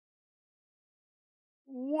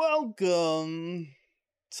Welcome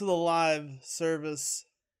to the live service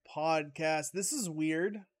podcast. This is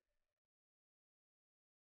weird.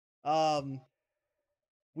 Um,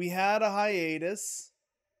 we had a hiatus.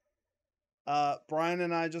 Brian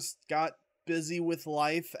and I just got busy with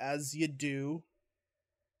life as you do.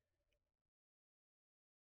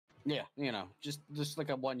 Yeah, just like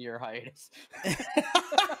a 1 year hiatus.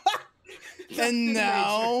 And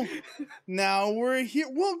now we're here.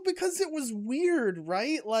 Well, because it was weird,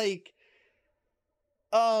 right? Like,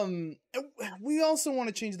 we also want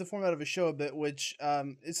to change the format of a show a bit, which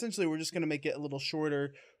essentially we're just going to make it a little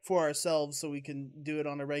shorter for ourselves so we can do it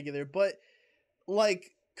on a regular. But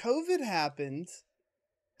like, COVID happened,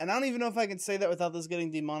 and I don't even know if I can say that without this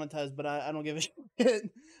getting demonetized, but I don't give a shit.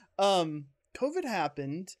 COVID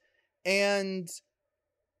happened, and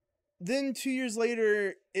then 2 years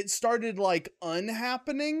later it started like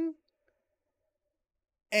unhappening,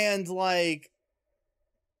 and like,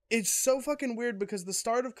 it's so fucking weird because the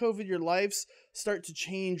start of COVID, your lives start to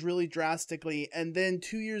change really drastically. And then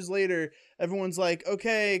 2 years later, everyone's like,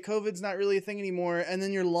 okay, COVID's not really a thing anymore. And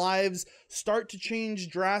then your lives start to change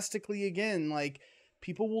drastically again. Like,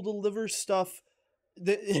 people will deliver stuff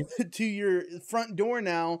to your front door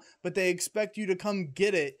now, but they expect you to come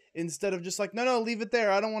get it instead of just like, no, leave it there.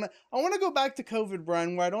 I want to go back to COVID,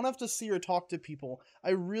 Brian, where I don't have to see or talk to people. I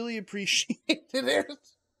really appreciate it.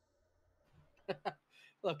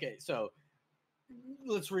 Okay, so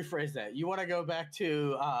let's rephrase that. You want to go back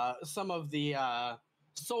to some of the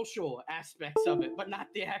social aspects of it, but not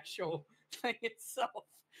the actual thing itself.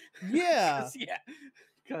 Yeah.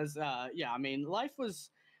 Because I mean, life was,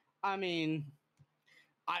 I mean,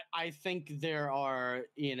 I think there are,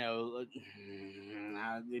 people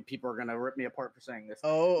are going to rip me apart for saying this.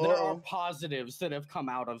 There are positives that have come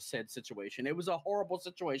out of said situation. It was a horrible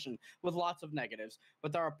situation with lots of negatives,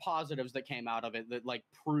 but there are positives that came out of it that like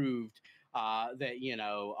proved that,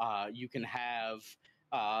 you can have,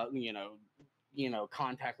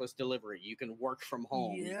 contactless delivery. You can work from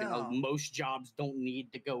home. Yeah. You can, most jobs don't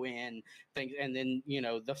need to go in things. And then,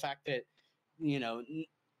 the fact that,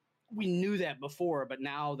 we knew that before, but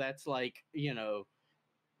now that's like,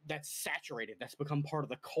 that's saturated. That's become part of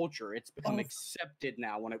the culture. It's become accepted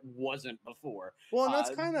now when it wasn't before. Well, and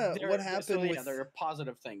that's kind of what happened with... there are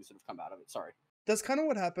positive things that have come out of it. Sorry. That's kind of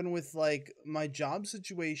what happened with, like, my job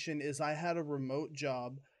situation is I had a remote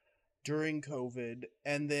job during COVID,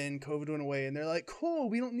 and then COVID went away, and they're like, cool,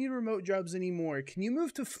 we don't need remote jobs anymore. Can you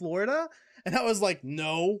move to Florida? And I was like,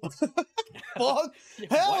 no. Fuck.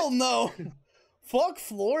 Hell no. Fuck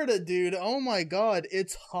Florida, dude. Oh my god,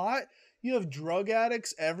 it's hot. You have drug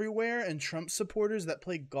addicts everywhere and Trump supporters that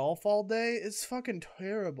play golf all day. It's fucking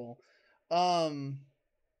terrible.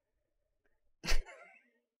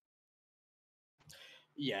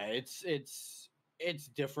 Yeah, it's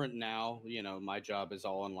different now. My job is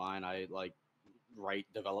all online. I like write,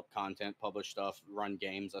 develop content, publish stuff, run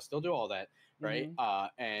games. I still do all that, right?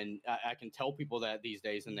 And I can tell people that these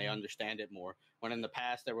days, and they understand it more. When in the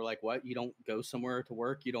past they were like, "What? You don't go somewhere to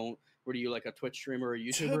work? You don't? What are you, like a Twitch streamer or a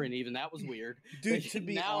YouTuber?" And even that was weird. Dude, to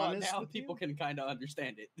be honest, now people can kind of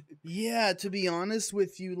understand it. Yeah, to be honest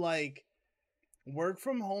with you, like, work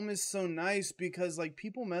from home is so nice because like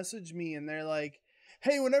people message me and they're like,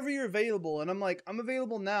 "Hey, whenever you're available," and I'm like, "I'm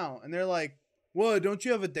available now," and they're like, "What? Don't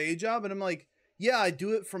you have a day job?" And I'm like, yeah, I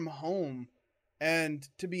do it from home. And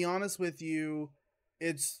to be honest with you,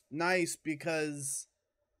 it's nice because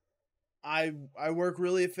I work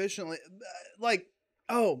really efficiently. Like,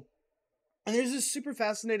 and there's this super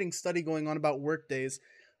fascinating study going on about work days.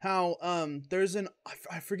 How there's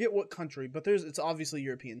I forget what country, but it's obviously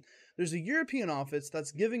European. There's a European office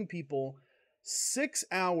that's giving people 6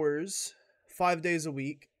 hours 5 days a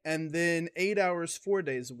week and then 8 hours 4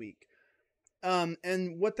 days a week.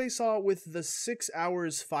 And what they saw with the 6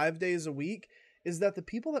 hours 5 days a week is that the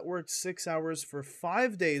people that worked 6 hours for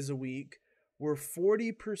 5 days a week were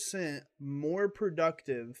 40% more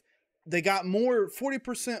productive. They got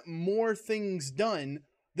 40% more things done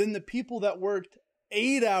than the people that worked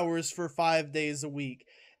 8 hours for 5 days a week.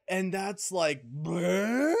 And that's like,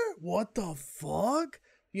 what the fuck?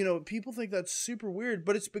 People think that's super weird,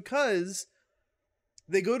 but it's because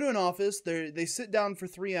they go to an office, they sit down for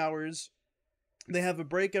 3 hours. They have a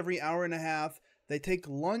break every hour and a half. They take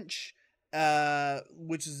lunch,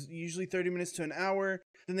 which is usually 30 minutes to an hour.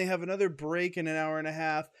 Then they have another break in an hour and a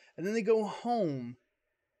half. And then they go home.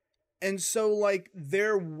 And so, like,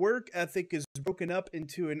 their work ethic is broken up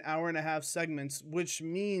into an hour and a half segments, which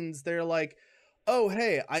means they're like, oh,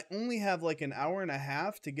 hey, I only have like an hour and a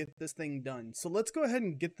half to get this thing done. So let's go ahead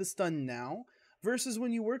and get this done now. Versus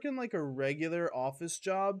when you work in like a regular office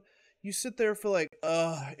job, you sit there for like,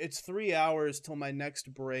 it's 3 hours till my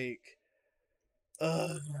next break.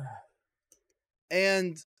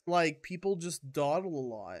 And like people just dawdle a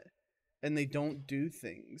lot and they don't do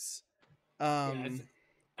things. Yeah, Um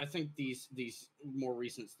I think these more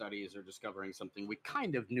recent studies are discovering something we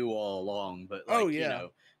kind of knew all along, but oh like, yeah.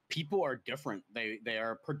 people are different. They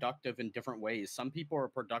are productive in different ways. Some people are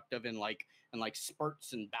productive in like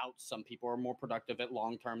spurts and bouts. Some people are more productive at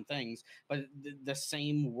long-term things, but the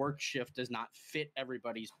same work shift does not fit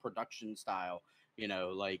everybody's production style.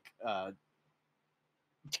 Like,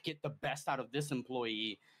 to get the best out of this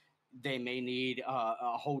employee, they may need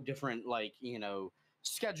a whole different, like,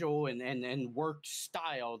 schedule and work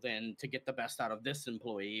style than to get the best out of this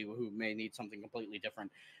employee who may need something completely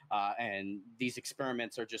different. And these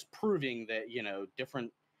experiments are just proving that,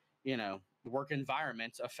 different, work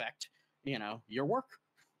environments affect, your work.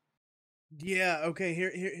 Yeah, okay,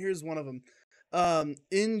 here's one of them.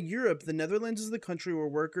 In Europe, the Netherlands is the country where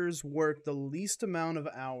workers work the least amount of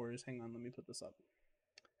hours. Hang on, let me put this up.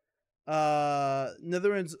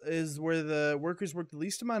 Netherlands is where the workers work the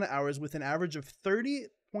least amount of hours with an average of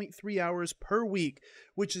 30.3 hours per week,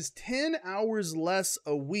 which is 10 hours less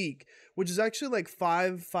a week, which is actually like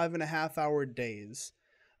 5.5 hour days.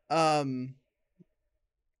 Um,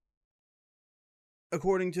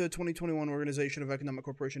 According to the 2021 Organization of Economic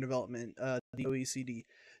Cooperation Development, the OECD,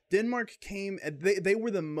 Denmark they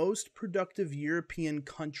were the most productive European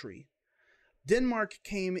country. Denmark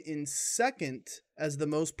came in second as the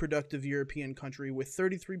most productive European country with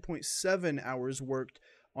 33.7 hours worked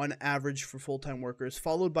on average for full-time workers,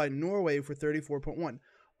 followed by Norway for 34.1.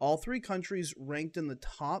 All three countries ranked in the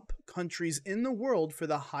top countries in the world for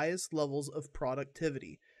the highest levels of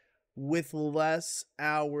productivity, with less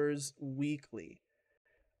hours weekly.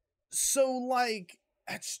 So, like,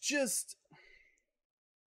 it's just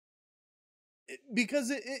because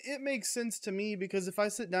it makes sense to me, because if I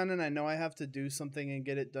sit down and I know I have to do something and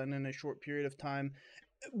get it done in a short period of time.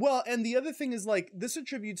 Well, and the other thing is, like, this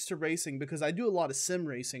attributes to racing because I do a lot of sim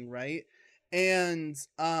racing, right? And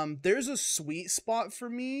there's a sweet spot for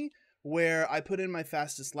me where I put in my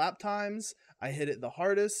fastest lap times, I hit it the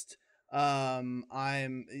hardest. It's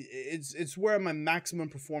where my maximum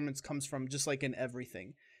performance comes from, just like in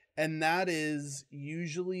everything. And that is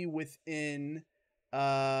usually within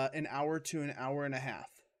an hour to an hour and a half.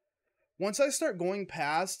 Once I start going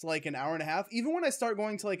past like an hour and a half, even when I start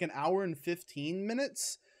going to like an hour and 15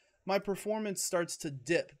 minutes, my performance starts to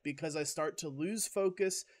dip because I start to lose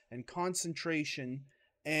focus and concentration.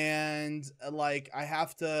 And like I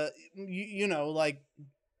have to, like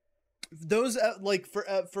those like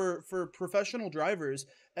for professional drivers,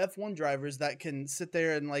 F1 drivers that can sit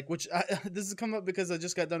there and like, which this has come up because I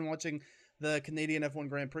just got done watching the Canadian F1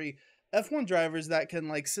 Grand Prix. F1 drivers that can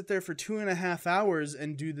like sit there for 2.5 hours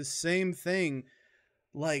and do the same thing,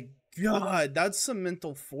 like, God, that's some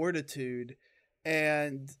mental fortitude.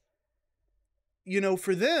 And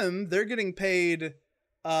for them, they're getting paid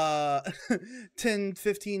uh 10,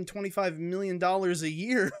 15, 25 million dollars a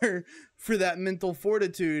year for that mental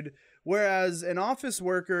fortitude, whereas an office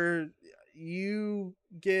worker, you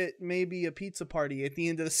get maybe a pizza party at the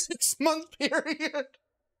end of the 6 month period.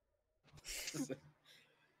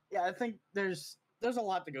 Yeah, I think there's a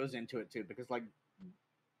lot that goes into it too, because like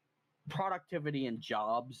productivity and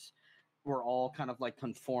jobs were all kind of like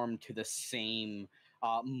conformed to the same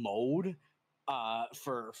mode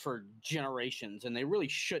for generations, and they really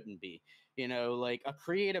shouldn't be. Like a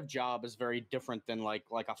creative job is very different than like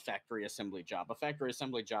a factory assembly job. A factory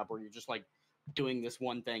assembly job where you're just like doing this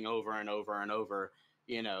one thing over and over and over.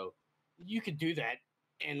 You could do that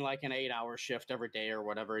in like an 8-hour shift every day or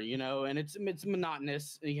whatever. And it's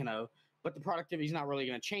monotonous. But the productivity is not really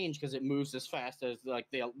going to change because it moves as fast as like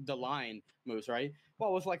the line moves, right?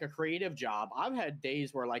 Well, with like a creative job, I've had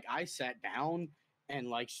days where like I sat down and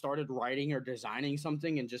like started writing or designing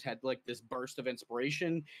something and just had like this burst of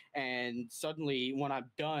inspiration, and suddenly when I'm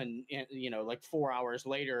done, like 4 hours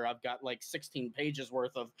later, I've got like 16 pages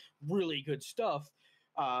worth of really good stuff,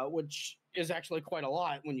 which is actually quite a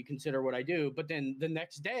lot when you consider what I do. But then the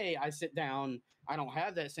next day I sit down, I don't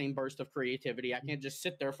have that same burst of creativity. I can't just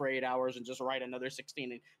sit there for 8 hours and just write another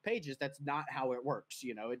 16 pages. That's not how it works.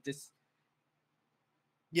 It just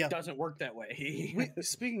Yeah, doesn't work that way.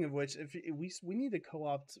 speaking of which, if we need to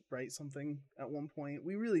co-opt write something at one point,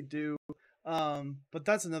 we really do. But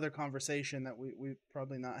that's another conversation that we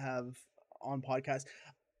probably not have on podcast.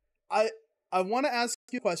 I I want to ask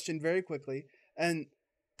you a question very quickly, and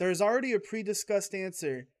there's already a pre-discussed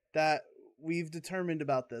answer that we've determined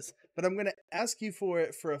about this, but I'm going to ask you for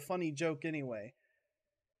it for a funny joke anyway.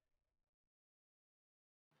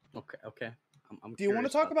 Okay. I'm Do you want to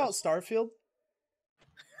curious talk about about this. Starfield?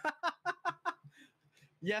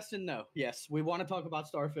 Yes and no. Yes, we want to talk about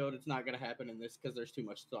Starfield. It's not going to happen in this because there's too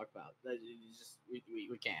much to talk about.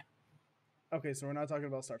 We can't. Okay, so we're not talking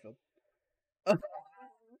about Starfield.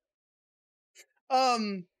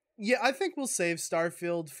 um, yeah, I think we'll save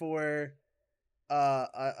Starfield for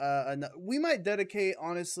we might dedicate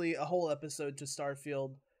honestly a whole episode to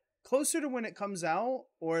Starfield closer to when it comes out,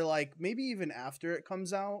 or like maybe even after it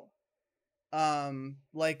comes out,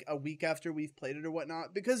 like a week after we've played it or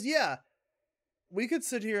whatnot, because yeah, we could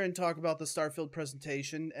sit here and talk about the Starfield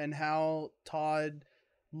presentation and how Todd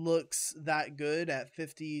looks that good at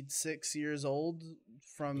 56 years old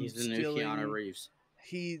from He's the new Keanu stealing. Reeves.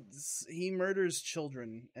 He murders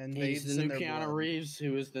children and He's the bathes in new their Keanu blood. Reeves,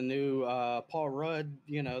 who is the new Paul Rudd.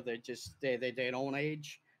 You know, they don't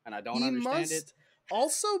age, and I don't He understand it. must.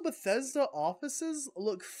 Also, Bethesda offices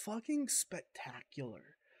look fucking spectacular.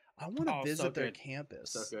 I want to Oh, so visit their good. So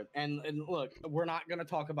campus. good. And look, we're not going to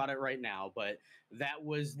talk about it right now, but that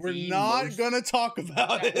was We're the not most gonna talk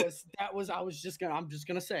about it. that was I'm just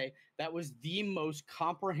going to say that was the most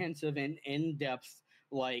comprehensive and in-depth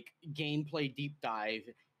like gameplay deep dive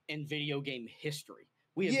in video game history.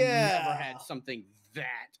 We have never Yeah. had something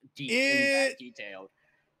that deep and that It. detailed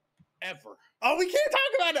ever. Oh, we can't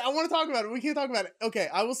talk about it. I want to talk about it. We can't talk about it. Okay,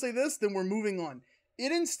 I will say this, then we're moving on.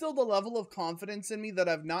 It instilled a level of confidence in me that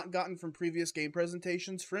I've not gotten from previous game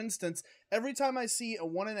presentations. For instance, every time I see a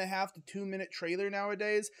 1.5 to 2 minute trailer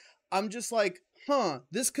nowadays, I'm just like,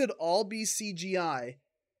 this could all be CGI.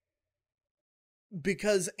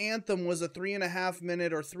 Because Anthem was a 3.5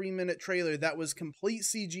 minute or 3 minute trailer that was complete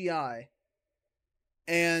CGI,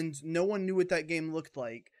 and no one knew what that game looked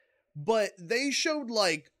like. But they showed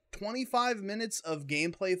like 25 minutes of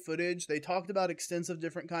gameplay footage. They talked about extensive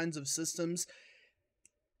different kinds of systems.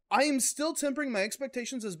 I am still tempering my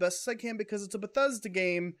expectations as best as I can because it's a Bethesda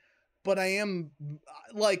game, but I am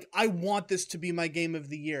like, I want this to be my game of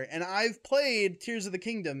the year. And I've played Tears of the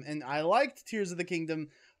Kingdom and I liked Tears of the Kingdom,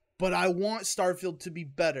 but I want Starfield to be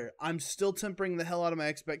better. I'm still tempering the hell out of my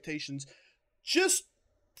expectations just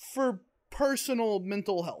for personal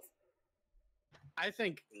mental health. I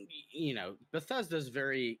think Bethesda's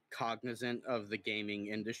very cognizant of the gaming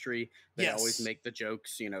industry. They always Yes. make the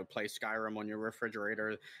jokes, play Skyrim on your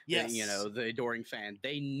refrigerator. Yes. The adoring fan.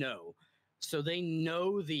 They know, so they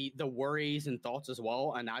know the worries and thoughts as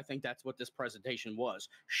well. And I think that's what this presentation was,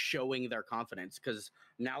 showing their confidence. Because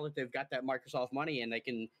now that they've got that Microsoft money and they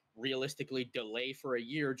can realistically delay for a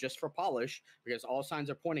year just for polish, because all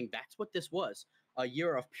signs are pointing that's what this was, a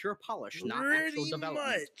year of pure polish, not actual Pretty development.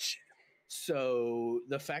 much. So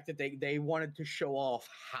the fact that they wanted to show off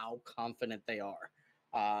how confident they are,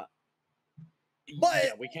 But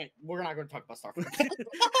yeah, we're not going to talk about Starfield.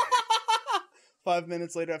 5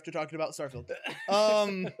 minutes later after talking about Starfield.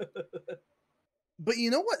 But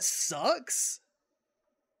you know what sucks?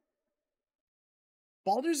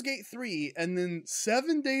 Baldur's Gate 3, and then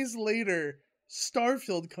 7 days later,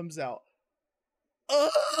 Starfield comes out.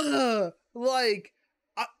 Like,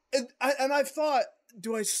 I've thought,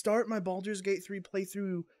 do I start my Baldur's Gate 3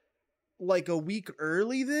 playthrough like a week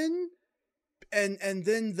early then? And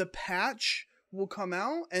then the patch will come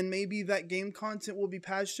out and maybe that game content will be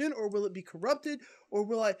patched in, or will it be corrupted, or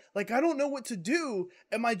will I don't know what to do.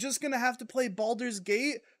 Am I just gonna have to play Baldur's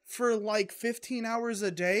Gate for like 15 hours a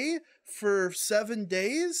day for 7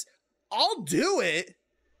 days? I'll do it.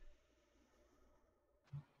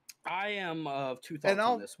 I am of two And thoughts on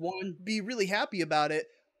I'll this. One, be really happy about it,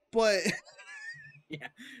 but yeah,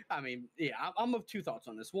 I'm of two thoughts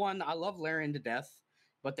on this. One, I love Larian to death,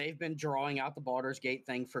 but they've been drawing out the Baldur's Gate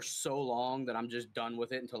thing for so long that I'm just done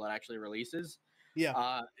with it until it actually releases.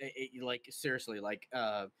 yeah. Like seriously, like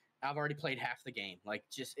I've already played half the game. Like,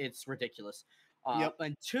 just it's ridiculous. Yep.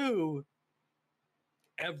 And two,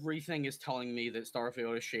 everything is telling me that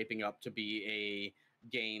Starfield is shaping up to be a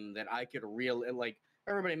game that I could like.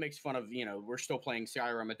 Everybody makes fun of, we're still playing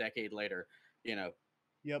Skyrim a decade later,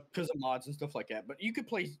 Yep. because of mods and stuff like that. But you could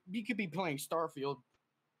be playing Starfield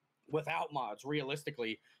without mods,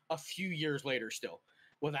 realistically, a few years later still,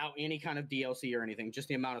 without any kind of DLC or anything, just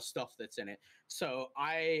the amount of stuff that's in it. So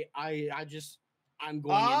I'm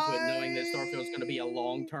going into it knowing that Starfield's going to be a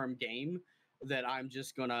long-term game that I'm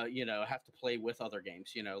just gonna, have to play with other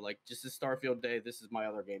games. Like, just this Starfield day, this is my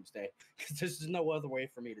other games day. Because there's no other way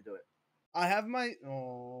for me to do it. I have my.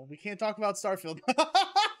 Oh, we can't talk about Starfield.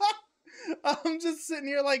 I'm just sitting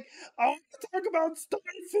here like, I want to talk about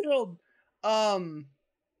Starfield.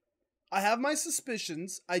 I have my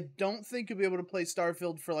suspicions. I don't think you'll be able to play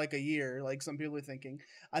Starfield for like a year, like some people are thinking.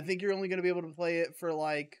 I think you're only going to be able to play it for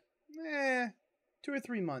like, 2 or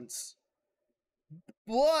 3 months.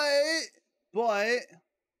 but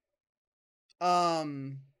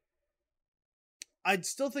um I'd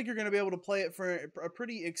still think you're going to be able to play it for a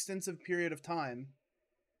pretty extensive period of time.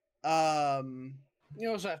 You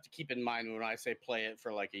also have to keep in mind when I say play it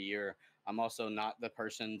for like a year, I'm also not the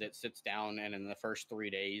person that sits down and in the first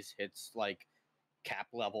 3 days hits like cap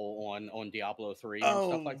level on Diablo 3 and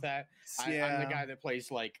stuff oh, like that. I'm the yeah. guy that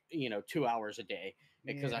plays like 2 hours a day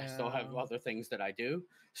because I still have Yeah. other things that I do.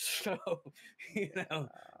 So you Yeah. know,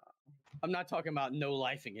 I'm not talking about no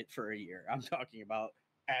lifing it for a year. I'm talking about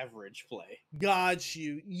average play. Got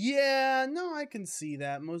you. Yeah, no, I can see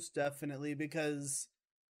that most definitely because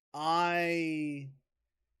I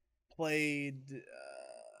played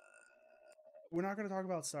we're not going to talk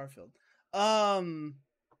about Starfield. Um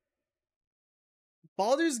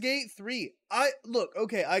Baldur's Gate 3. I look,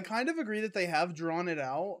 okay, I kind of agree that they have drawn it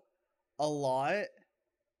out a lot,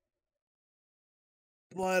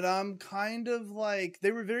 but I'm kind of like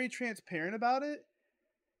they were very transparent about it,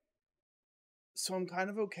 so I'm kind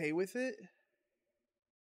of okay with it.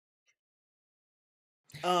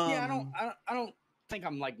 Yeah, Um I don't think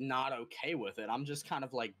I'm like not okay with it. I'm just kind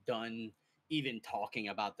of like done even talking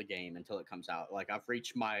about the game until it comes out. Like I've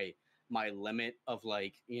reached my limit of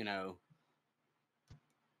like,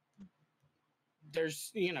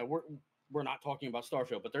 there's we're not talking about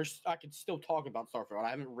Starfield, but there's I could still talk about Starfield. I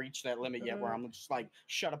haven't reached that limit yet where uh, I'm just like,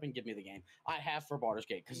 shut up and give me the game. I have for Baldur's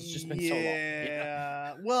Gate because it's just been so long.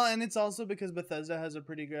 yeah. Well, and it's also because Bethesda has a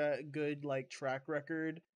pretty good like track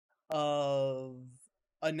record of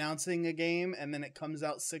announcing a game and then it comes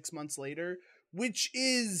out 6 months later, which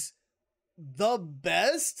is the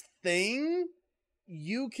best thing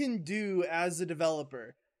you can do as a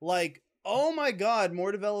developer. Like, oh my god,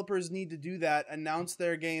 more developers need to do that. Announce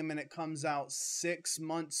their game and it comes out 6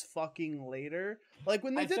 months fucking later. Like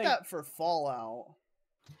when they I did think that for Fallout.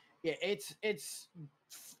 yeah, it's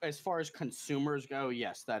as far as consumers go,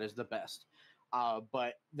 yes, that is the best.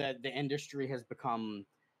 But the industry has become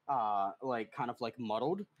like kind of like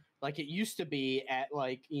muddled. Like it used to be at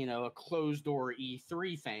like a closed door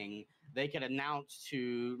E3 thing, they could announce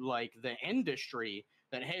to like the industry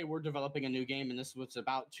that hey, we're developing a new game and this is what's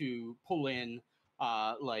about to pull in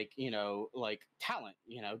like like talent,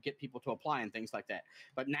 get people to apply and things like that.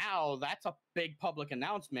 But now that's a big public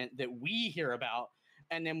announcement that we hear about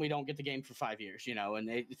and then we don't get the game for 5 years, and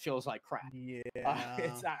it feels like crap. Yeah.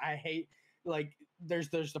 It's I hate like there's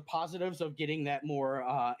the positives of getting that more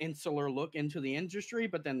insular look into the industry,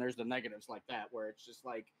 but then there's the negatives like that where it's just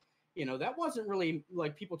like that wasn't really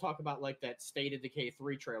like people talk about like that State of Decay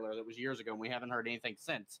 3 trailer that was years ago and we haven't heard anything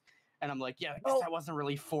since. And I'm like, yeah, I guess Oh, that wasn't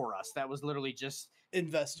really for us. That was literally just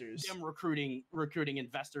investors. them recruiting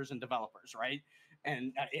investors and developers, right?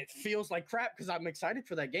 And it feels like crap because I'm excited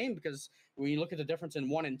for that game because when you look at the difference in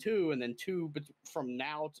 1 and 2 and then 2 from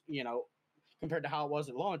now to, compared to how it was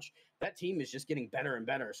at launch, that team is just getting better and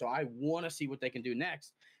better. So I want to see what they can do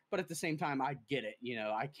next. But at the same time, I get it.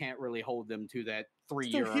 I can't really hold them to that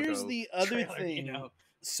three So year here's ago the other trailer. thing.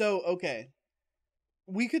 So, okay.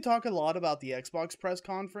 We could talk a lot about the Xbox press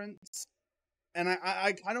conference, and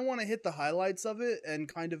I kind of want to hit the highlights of it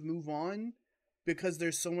and kind of move on because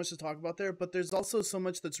there's so much to talk about there, but there's also so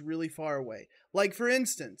much that's really far away. Like, for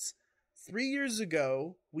instance, 3 years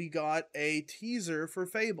ago, we got a teaser for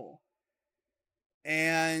Fable.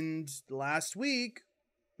 And last week,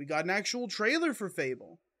 we got an actual trailer for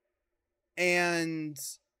Fable. And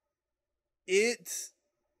it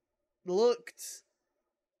looked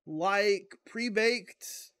like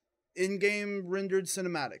pre-baked in-game rendered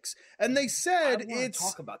cinematics. And they said it's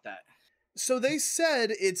talk about that. so they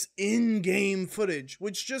said it's in-game footage,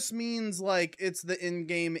 which just means like it's the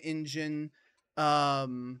in-game engine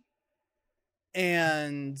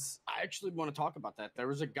and I actually want to talk about that. There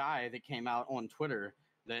was a guy that came out on Twitter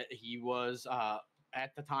that he was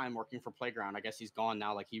at the time working for Playground. I guess he's gone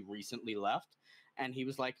now, like he recently left. And he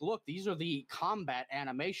was like, look, these are the combat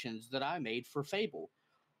animations that I made for Fable.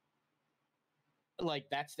 Like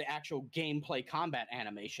that's the actual gameplay combat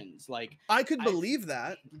animations. Like I could I believe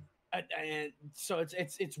that. and so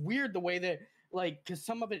it's weird the way that like because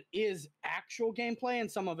some of it is actual gameplay and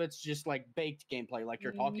some of it's just like baked gameplay like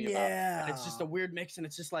you're talking about and it's just Yeah. a weird mix and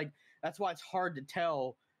it's just like that's why it's hard to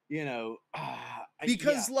tell yeah.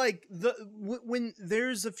 Because like when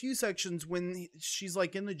there's a few sections when she's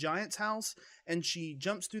like in the giant's house and she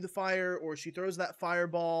jumps through the fire or she throws that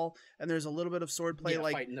fireball and there's a little bit of swordplay, Yeah,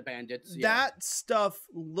 like fighting the bandits. Yeah, that stuff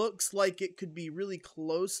looks like it could be really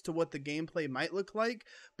close to what the gameplay might look like,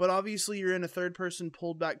 but obviously you're in a third person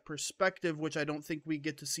pulled back perspective, which I don't think we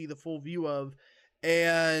get to see the full view of.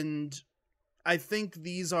 And I think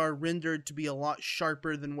these are rendered to be a lot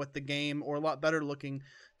sharper than what the game, or a lot better looking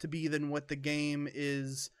to be than what the game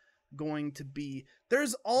is going to be.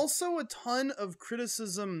 There's also a ton of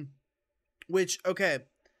criticism, which, okay,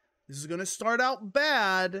 this is going to start out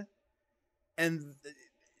bad, and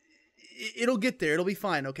it'll get there. It'll be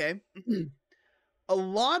fine, okay? A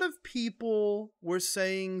lot of people were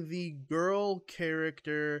saying the girl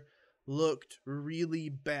character looked really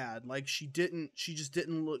bad. Like she just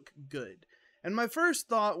didn't look good. And my first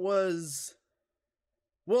thought was,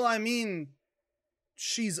 well, I mean,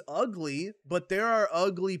 she's ugly, but there are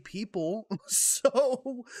ugly people.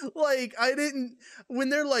 So, like, when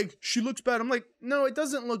they're like, she looks bad, I'm like, no, it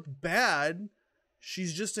doesn't look bad.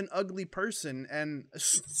 She's just an ugly person. And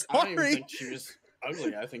I don't even sorry. think she was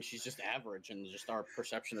ugly. I think she's just average, and just our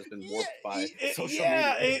perception has been warped Yeah, by social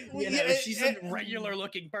yeah, media. If she's a regular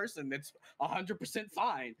looking person, that's 100%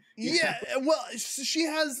 fine. Yeah, well, she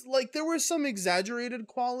has, like, there were some exaggerated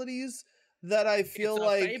qualities that I feel it's a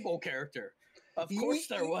like Fable character. Of course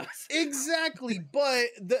there was. Exactly, but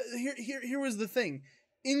here was the thing.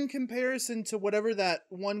 In comparison to whatever that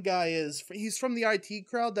one guy is, he's from the IT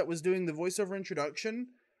crowd that was doing the voiceover introduction.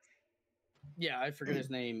 Yeah, I forget his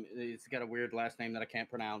name. He's got a weird last name that I can't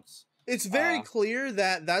pronounce. It's very clear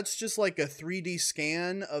that that's just like a 3D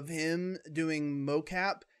scan of him doing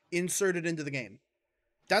mocap inserted into the game.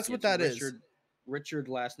 That's what that is. Richard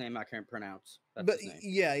last name I can't pronounce. That's But his name.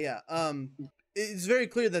 yeah. It's very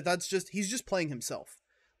clear that he's just playing himself.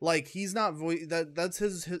 Like he's not that's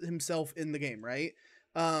himself in the game, right?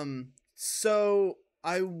 So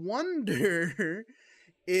I wonder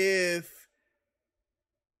if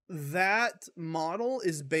that model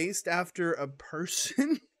is based after a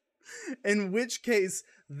person, in which case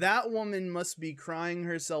that woman must be crying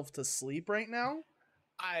herself to sleep right now.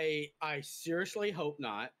 I seriously hope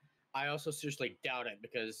not. I also seriously doubt it,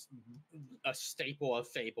 because a staple of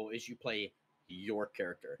Fable is you play your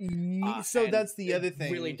character. So that's the other thing.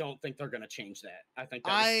 I really don't think they're going to change that. I think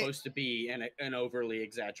that was supposed to be an overly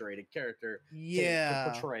exaggerated character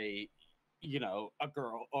to portray, a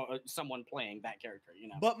girl or someone playing that character,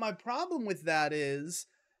 But my problem with that is,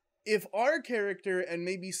 if our character and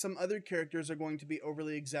maybe some other characters are going to be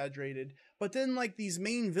overly exaggerated, but then like these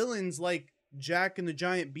main villains like Jack and the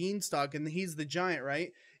Giant Beanstalk, and he's the giant,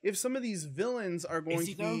 right? If some of these villains are going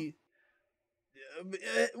to be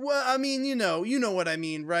well, I mean, you know what I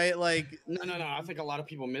mean, right? Like no. I think a lot of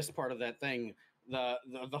people missed part of that thing.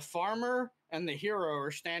 The farmer and the hero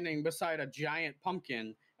are standing beside a giant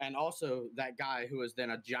pumpkin, and also that guy who is then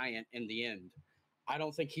a giant in the end. I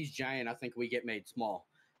don't think he's giant. I think we get made small.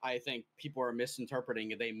 I think people are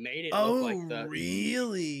misinterpreting it. They made it look like the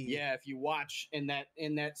really? Yeah, if you watch in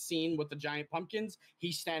that scene with the giant pumpkins,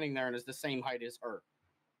 he's standing there and is the same height as her.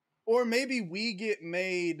 Or maybe we get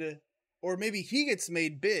made, or maybe he gets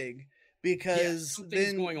made big, because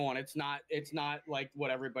something's going on. It's not like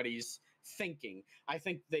what everybody's thinking. I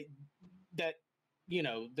think that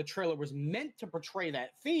the trailer was meant to portray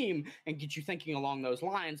that theme and get you thinking along those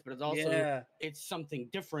lines, but it's also it's something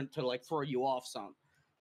different to like throw you off some.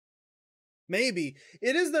 Maybe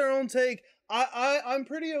it is their own take. I'm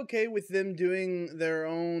pretty okay with them doing their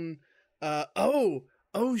own. Oh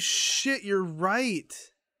shit! You're right.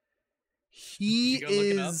 He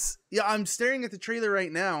is. Yeah, I'm staring at the trailer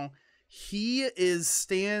right now. He is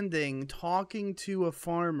standing talking to a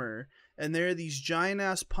farmer, and there are these giant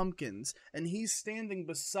ass pumpkins, and he's standing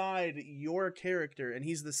beside your character, and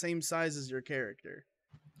he's the same size as your character.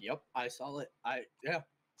 Yep, I saw it. That's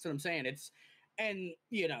what I'm saying. And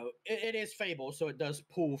it is Fable, so it does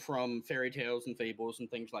pull from fairy tales and fables and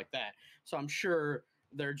things like that. So I'm sure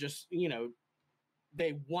they're just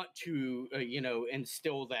they want to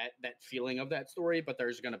instill that feeling of that story, but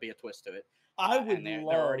there's going to be a twist to it. They're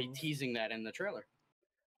already teasing that in the trailer.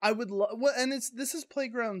 I would love, well, and this is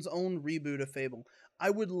Playground's own reboot of Fable. I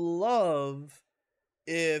would love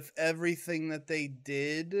if everything that they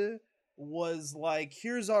did was like,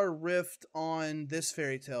 here's our rift on this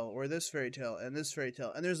fairy tale, or this fairy tale, and this fairy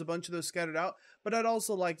tale, and there's a bunch of those scattered out. But I'd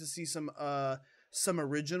also like to see some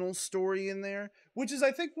original story in there, which is,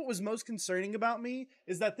 I think, what was most concerning about me,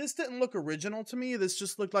 is that this didn't look original to me. This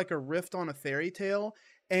just looked like a riff on a fairy tale,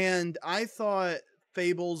 and I thought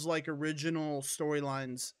Fable's like original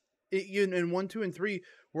storylines in 1, 2, and 3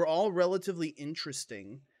 were all relatively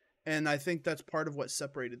interesting, and I think that's part of what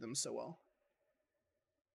separated them so well.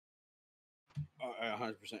 I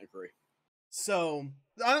 100% agree. So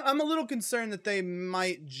I'm a little concerned that they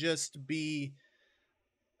might just be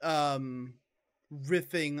riffing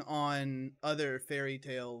on other fairy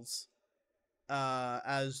tales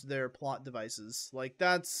as their plot devices. Like,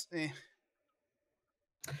 that's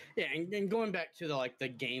Yeah, and going back to the like the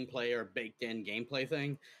gameplay or baked in gameplay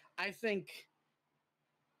thing, I think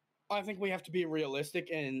I think we have to be realistic,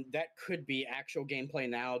 and that could be actual gameplay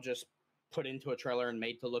now, just put into a trailer and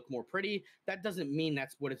made to look more pretty. That doesn't mean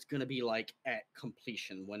that's what it's going to be like at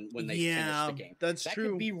completion when they finish the Yeah, game. that's That could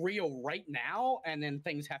true. be real right now, and then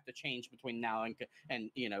things have to change between now and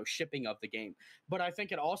shipping of the game. But I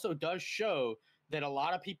think it also does show that a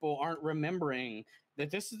lot of people aren't remembering that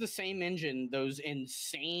this is the same engine, those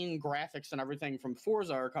insane graphics and everything from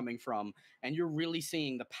Forza are coming from, and you're really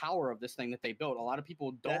seeing the power of this thing that they built. A lot of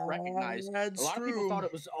people don't recognize. A That's lot of people true. thought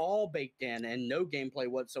it was all baked in and no gameplay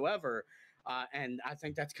whatsoever. And I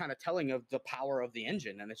think that's kind of telling of the power of the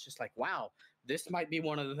engine. And it's just like, wow, this might be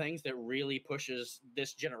one of the things that really pushes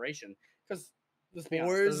this generation. Because let's be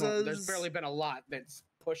honest, there's Forza's barely been a lot that's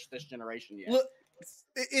pushed this generation yet. look.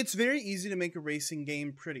 It's very easy to make a racing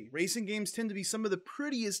game pretty. Racing games tend to be some of the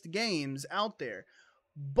prettiest games out there,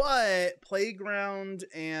 but Playground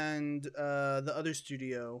and the other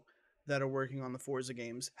studio that are working on the Forza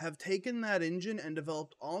games have taken that engine and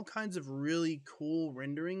developed all kinds of really cool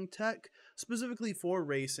rendering tech, specifically for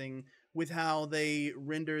racing, with how they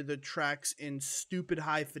render the tracks in stupid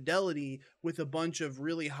high fidelity with a bunch of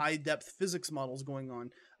really high depth physics models going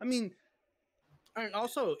on. I mean, And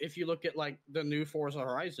also, if you look at like the new Forza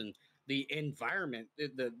Horizon, the environment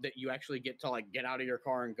that you actually get to like get out of your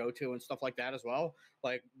car and go to and stuff like that as well,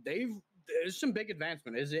 like there's some big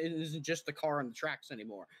advancement. It isn't just the car and the tracks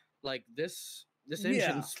anymore. Like this yeah,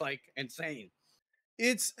 engine's like insane.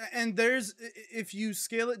 it's and there's if you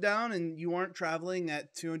scale it down and you aren't traveling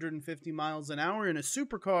at 250 miles an hour in a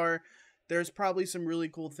supercar, there's probably some really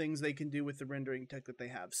cool things they can do with the rendering tech that they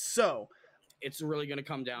have. So, It's really going to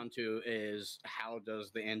come down to is how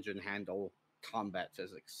does the engine handle combat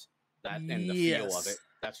physics, that and the feel of it. yes.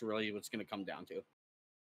 That's really what's going to come down to.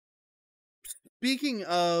 Speaking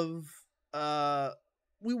of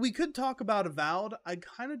we could talk about Avowed. I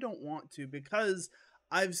kind of don't want to because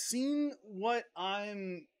I've seen what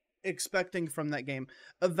I'm expecting from that game.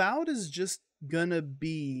 Avowed is just gonna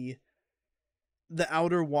be the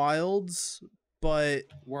Outer Wilds, but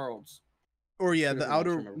Worlds. or yeah, Two the different ones.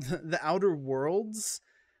 outer Remember? the Outer Worlds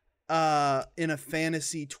in a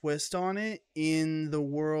fantasy twist on it in the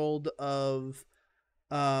world of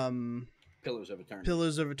um Pillars of Eternity.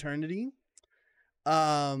 Pillars of Eternity.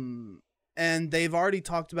 Um and they've already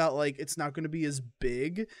talked about like it's not going to be as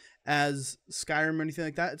big as Skyrim or anything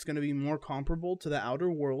like that. It's going to be more comparable to the Outer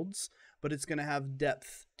Worlds, but it's going to have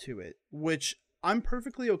depth to it, which I'm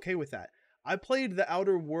perfectly okay with that. I played the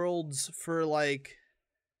Outer Worlds for like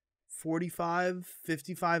 45,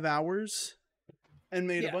 55 hours and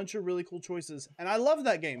made a Yeah. bunch of really cool choices. And I love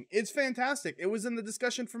that game. It's fantastic. It was in the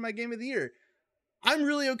discussion for my game of the year. I'm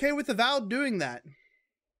really okay with Avowed doing that.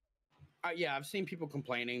 Yeah, I've seen people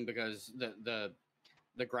complaining because the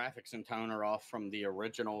graphics and tone are off from the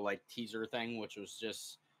original like teaser thing, which was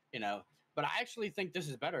just But I actually think this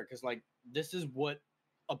is better because like this is what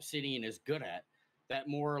Obsidian is good at. That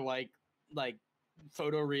more like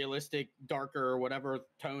photorealistic, darker, or whatever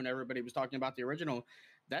tone everybody was talking about the original.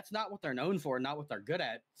 That's not what they're known for, not what they're good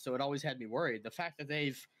at. So it always had me worried. The fact that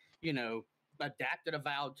they've you know adapted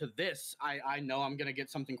Avowed to this, I know I'm gonna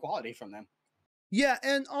get something quality from them. Yeah,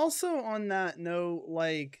 and also on that note,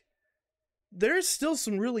 like there's still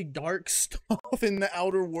some really dark stuff in the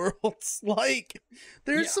Outer Worlds. Like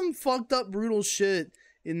there's Yeah, some fucked up brutal shit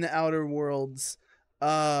in the Outer Worlds.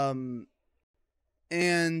 Um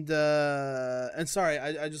and sorry,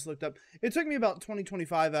 I just looked up. It took me about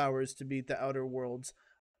 20-25 hours to beat the Outer Worlds.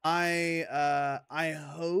 I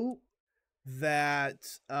hope that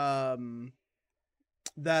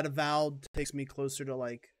that Avowed takes me closer to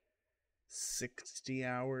like 60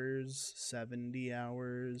 hours, 70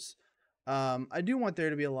 hours. I do want there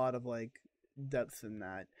to be a lot of like depth in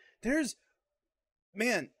that. There's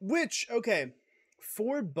man, which okay,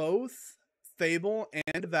 for both Fable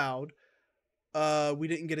and Avowed, we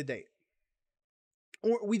didn't get a date.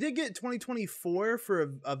 Or we did get 2024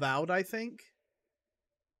 for Avowed, I think.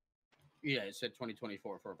 yeah. It said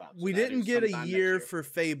 2024 for Avowed, so We that didn't is get a sometime next year year. for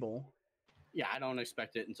Fable, Yeah, I don't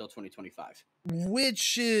expect it until 2025.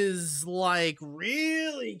 which is like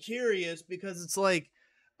really curious because it's like,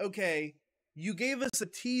 okay, you gave us a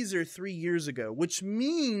teaser 3 years ago, which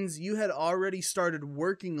means you had already started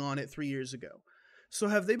working on it 3 years ago. So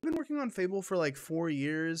have they been working on Fable for like 4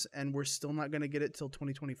 years and we're still not going to get it till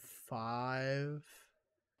 2025?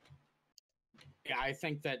 Yeah, I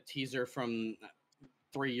think that teaser from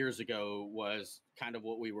 3 years ago was kind of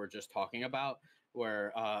what we were just talking about,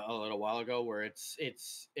 where a little while ago, where it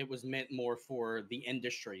was meant more for the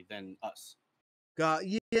industry than us. Got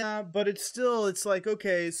yeah, but it's like,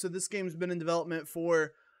 okay, so this game's been in development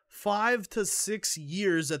for 5 to 6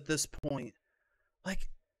 years at this point. Like,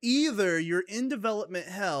 either you're in development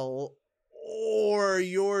hell or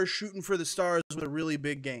you're shooting for the stars with a really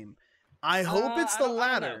big game. I hope it's the I don't know.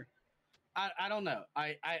 latter. I don't know.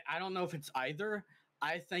 I don't know if it's either.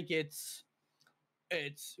 I think it's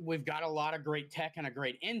we've got a lot of great tech and a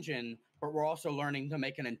great engine, but we're also learning to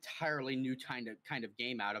make an entirely new kind of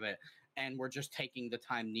game out of it, and we're just taking the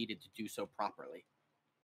time needed to do so properly.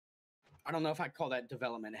 I don't know if I'd call that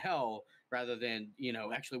development hell rather than,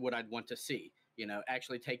 actually what I'd want to see.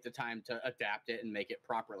 Actually take the time to adapt it and make it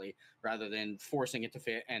properly rather than forcing it to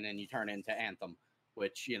fit and then you turn into Anthem,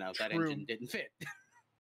 which, that True. engine didn't fit.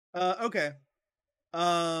 Okay.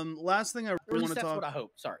 Last thing I Or at really least want to that's talk. what I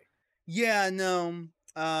hope. Sorry. Yeah, no.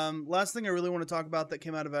 Last thing I really want to talk about that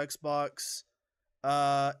came out of Xbox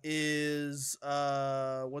is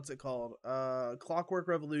what's it called? Clockwork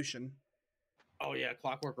Revolution. Oh yeah,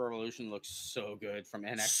 Clockwork Revolution looks so good from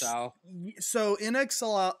NXL. So in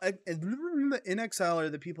Exile are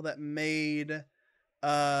the people that made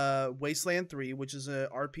Wasteland 3, which is a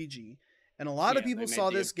RPG. And a lot of people saw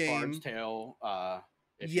this Bard's game. Tale.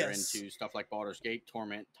 If you're into stuff like Baldur's Gate,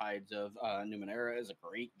 Torment, Tides of Numenera is a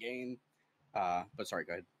great game. But sorry,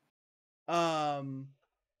 go ahead. A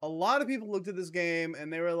lot of people looked at this game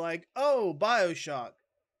and they were like, "Oh, BioShock,"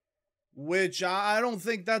 which I don't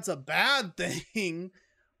think that's a bad thing,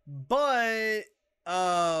 but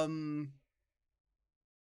a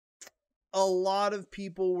lot of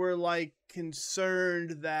people were like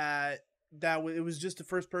concerned that it was just a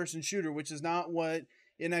first person shooter, which is not what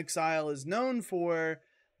In Exile is known for.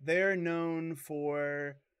 They're known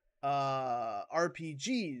for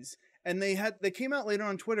RPGs. And they came out later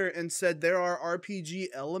on Twitter and said there are RPG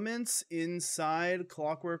elements inside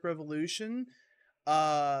Clockwork Revolution,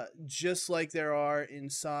 just like there are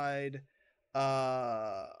inside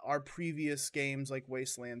our previous games like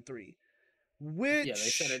Wasteland 3. Which they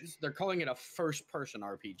said they're calling it a first person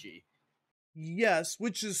RPG. Yes,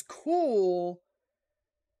 which is cool,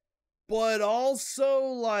 but also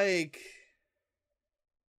like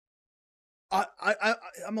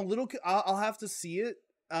I'm a little. I'll have to see it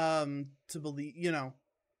to believe. It's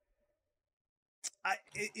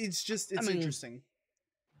interesting.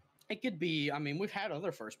 It could be. I mean, we've had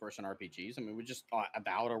other first person RPGs. I mean, we just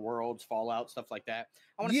Outer Worlds, Fallout, stuff like that.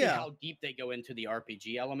 I want to see how deep they go into the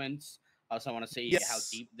RPG elements. I also want to see how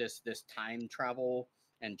deep this time travel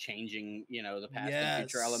and changing, the past and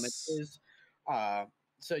future element is.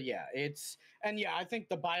 So yeah, I think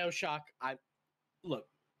the BioShock. I'm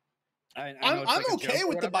okay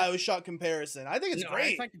with the BioShock comparison. I think it's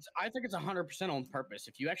great. I think it's 100% on purpose.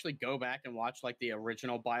 If you actually go back and watch like the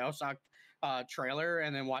original BioShock trailer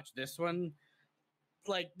and then watch this one,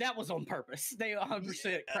 like that was on purpose. They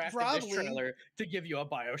 100% crafted this trailer to give you a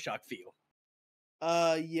BioShock feel.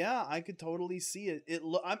 Yeah, I could totally see it.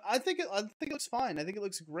 I think it looks fine. I think it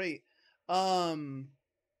looks great.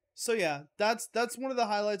 So yeah, that's one of the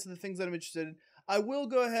highlights of the things that I'm interested in. I will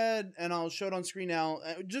go ahead and I'll show it on screen now,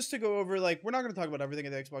 just to go over, like, we're not going to talk about everything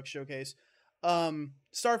at the Xbox showcase.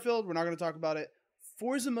 Starfield, we're not going to talk about it.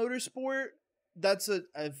 Forza Motorsport, that's a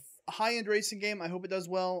high-end racing game. I hope it does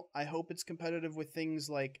well. I hope it's competitive with things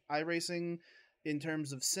like iRacing in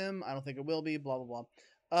terms of sim. I don't think it will be, blah, blah,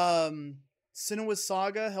 blah. Senua's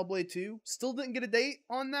Saga, Hellblade 2, still didn't get a date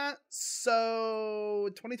on that, so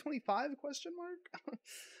 2025 question mark?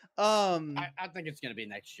 I think it's gonna be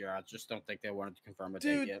next year. I just don't think they wanted to confirm a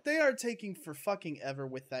date yet. They are taking for fucking ever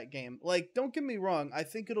with that game. Like, don't get me wrong, I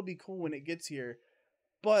think it'll be cool when it gets here,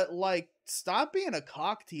 but like, stop being a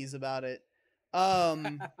cock tease about it.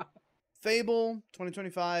 Fable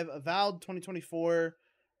 2025, Avowed 2024.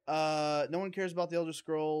 No one cares about the Elder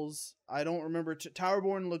Scrolls. I don't remember.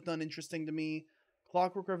 Towerborn looked uninteresting to me.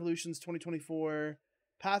 Clockwork Revolutions 2024.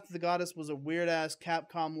 Path of the Goddess was a weird ass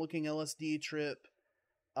Capcom looking LSD trip.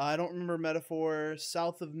 I don't remember Metaphor.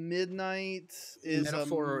 South of Midnight is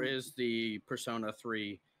Metaphor is the Persona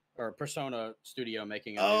 3 or Persona studio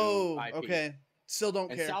making a new IP. Okay. Still don't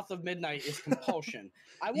care. South of Midnight is Compulsion.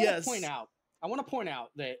 I want to point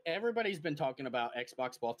out that everybody's been talking about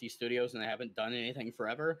Xbox bought these studios and they haven't done anything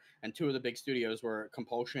forever. And two of the big studios were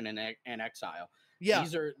Compulsion and Exile. Yeah,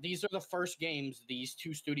 these are the first games these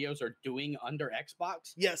two studios are doing under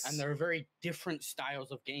Xbox. Yes, and they're very different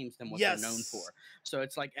styles of games than what they're known for. So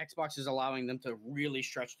it's like Xbox is allowing them to really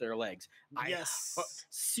stretch their legs. I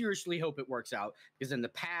seriously hope it works out, because in the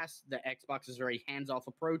past, the Xbox's very hands-off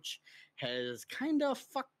approach has kind of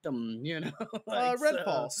fucked them.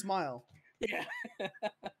 Redfall, smile. Yeah.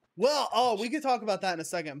 Well, we could talk about that in a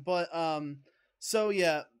second, but so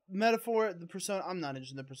yeah, metaphor, the Persona. I'm not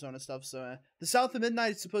interested in the Persona stuff. So the South of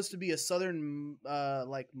Midnight is supposed to be a southern,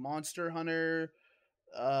 like Monster Hunter,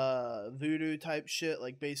 voodoo type shit,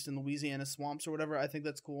 like based in Louisiana swamps or whatever. I think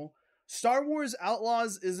that's cool. Star Wars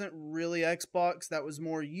Outlaws isn't really Xbox. That was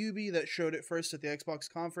more Ubi that showed it first at the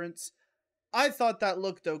Xbox conference. I thought that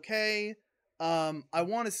looked okay. I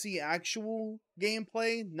want to see actual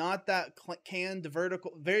gameplay, not that canned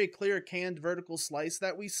vertical, very clear canned vertical slice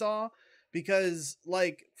that we saw. Because,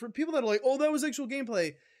 like, for people that are like, oh, that was actual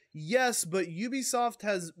gameplay. Yes, but Ubisoft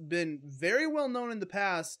has been very well known in the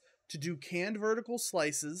past to do canned vertical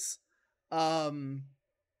slices.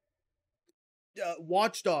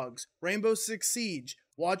 Watch Dogs, Rainbow Six Siege,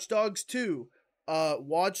 Watch Dogs 2,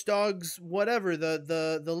 Watch Dogs whatever,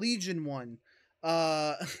 the Legion one,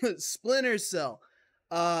 Splinter Cell.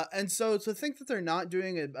 And so to think that they're not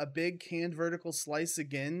doing a big canned vertical slice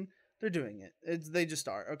again, they're doing it. They just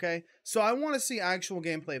are, okay? So I want to see actual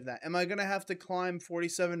gameplay of that. Am I going to have to climb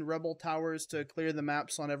 47 Rebel Towers to clear the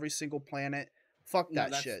maps on every single planet? Fuck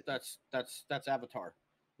that shit. That's Avatar,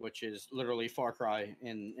 which is literally Far Cry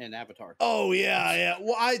in Avatar. Oh yeah.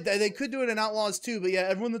 Well, they could do it in Outlaws too, but yeah,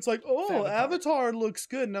 everyone that's like, oh, Avatar looks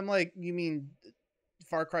good, and I'm like, you mean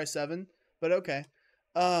Far Cry 7? But okay.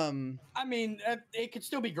 I mean, it could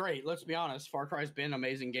still be great. Let's be honest. Far Cry's been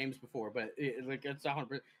amazing games before, but it's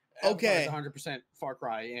 100%. Okay. 100% Far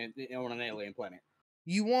Cry on an alien planet.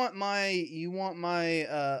 You want my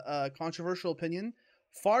controversial opinion?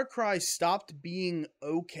 Far Cry stopped being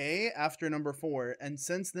okay after number 4, and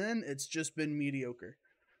since then it's just been mediocre.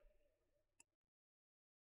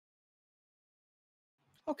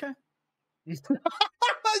 Okay.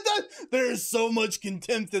 There is so much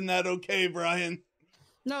contempt in that. Okay, Brian.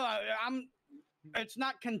 No, it's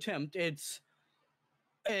not contempt. It's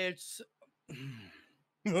how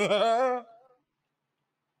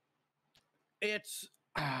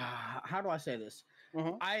do I say this?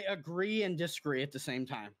 I agree and disagree at the same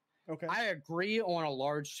time. Okay. I agree on a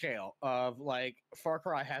large scale of like Far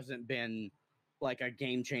Cry hasn't been like a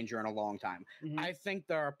game changer in a long time. I think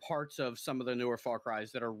there are parts of some of the newer Far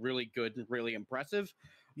Cries that are really good and really impressive.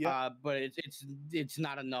 Yeah. But it's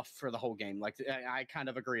not enough for the whole game. Like I kind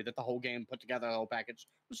of agree that the whole game put together, the whole package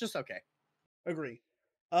was just okay. Agree.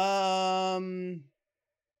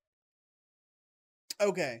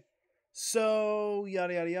 Okay. So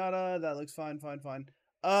yada yada yada. That looks fine.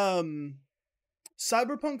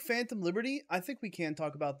 Cyberpunk Phantom Liberty. I think we can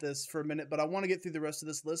talk about this for a minute, but I want to get through the rest of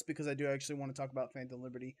this list because I do actually want to talk about Phantom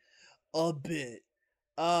Liberty a bit.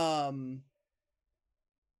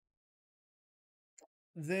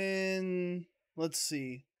 Then let's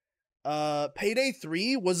see. Payday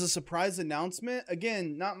 3 was a surprise announcement.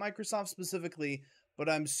 Again, not Microsoft specifically, but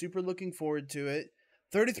I'm super looking forward to it.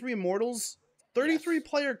 33 Immortals, 33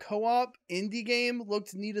 player co-op indie game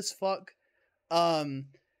looked neat as fuck. The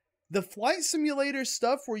flight simulator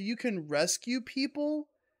stuff where you can rescue people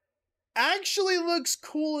actually looks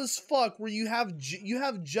cool as fuck, where you have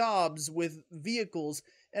jobs with vehicles,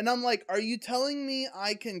 and I'm like, are you telling me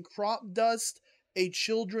I can crop dust a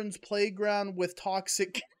children's playground with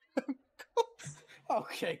toxic chemicals?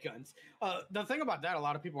 Okay, guns. The thing about that, a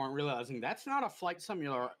lot of people aren't realizing that's not a flight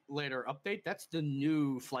simulator update. That's the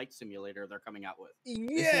new flight simulator they're coming out with.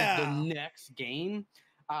 Yeah. This is the next game.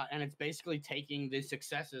 And it's basically taking the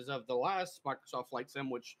successes of the last Microsoft Flight Sim,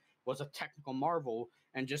 which was a technical marvel,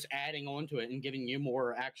 and just adding on to it and giving you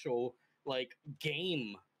more actual like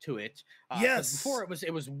game to it. Yes. Before it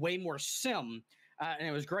was way more sim. And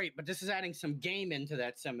it was great, but this is adding some game into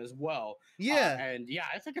that sim as well. Yeah. And yeah,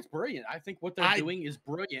 I think it's brilliant. I think what they're doing is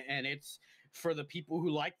brilliant, and it's for the people who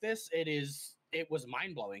like this. It was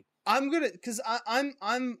mind blowing. I'm gonna, cause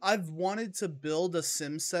I've wanted to build a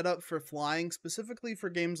sim setup for flying, specifically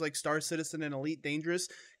for games like Star Citizen and Elite Dangerous.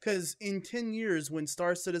 Cause in 10 years, when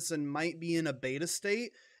Star Citizen might be in a beta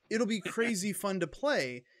state, it'll be crazy fun to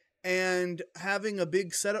play, and having a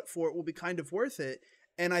big setup for it will be kind of worth it.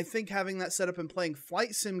 And I think having that setup and playing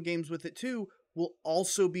flight sim games with it too will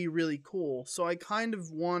also be really cool. So I kind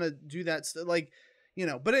of want to do that, like, you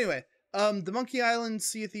know. But anyway, the Monkey Island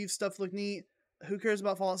Sea of Thieves stuff looked neat. Who cares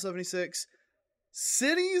about Fallout 76?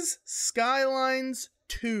 Cities Skylines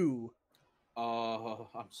 2. Oh,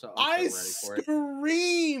 I'm so I ready for it.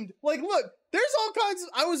 Screamed. Like, look, there's all kinds of,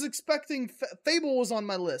 I was expecting Fable was on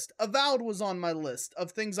my list. Avowed was on my list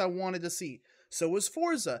of things I wanted to see. So was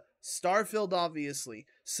Forza, Starfield, obviously.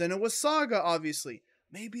 Senua's Saga, obviously.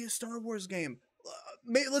 Maybe a Star Wars game.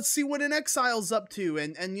 Let's see what In Exile's up to.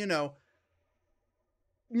 And you know,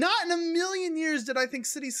 not in a million years did I think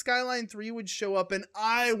City Skyline 3 would show up, and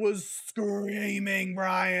I was screaming,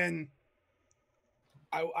 Brian.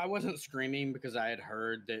 I wasn't screaming because I had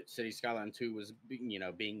heard that City Skyline 2 was,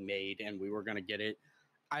 being made and we were going to get it.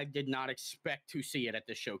 I did not expect to see it at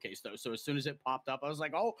this showcase though. So as soon as it popped up, I was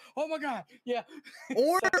like, oh my god, yeah.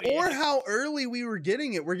 Or So, or yeah. how early we were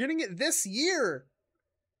getting it. We're getting it this year.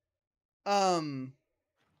 Are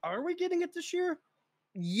we getting it this year?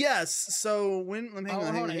 Yes. So when let me hang on,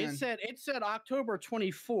 hang Hold on, on. hang It on. said October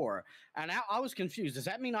 24, and I was confused. Does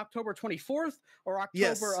that mean October 24th or October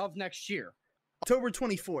Yes. of next year? October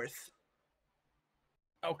 24th.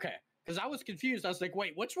 Okay, because I was confused. I was like,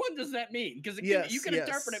 wait, which one does that mean? Because Yes, you can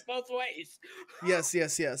interpret it both ways. Yes.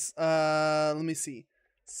 Let me see.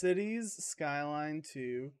 Cities Skyline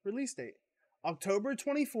 2 release date. October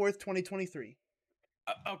 24th, 2023.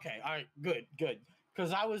 Okay, all right, good.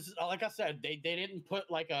 Because I was, like I said, they didn't put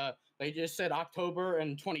they just said October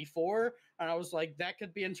and 24, and I was like, that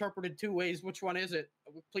could be interpreted two ways. Which one is it?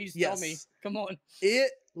 Please tell me. Yes. Come on.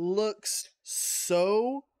 It looks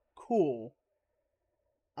so cool.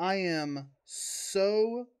 I am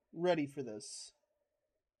so ready for this.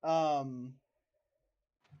 Yeah,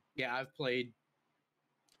 I've played.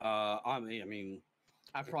 I mean,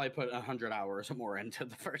 I've probably put 100 hours or more into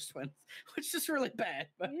the first one, which is really bad.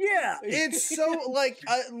 But Yeah, it's so like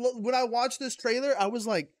when I watched this trailer, I was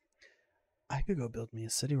like, I could go build me a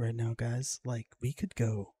city right now, guys. Like we could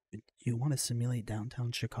go. You want to simulate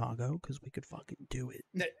downtown Chicago? Because we could fucking do it.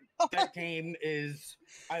 that game is,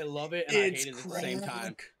 I love it and I hate it at the same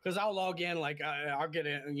time. Because I'll log in, like I'll get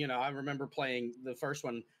in. I remember playing the first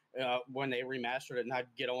one when they remastered it, and I'd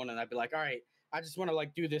get on and I'd be like, all right, I just want to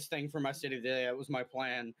like do this thing for my city today. That was my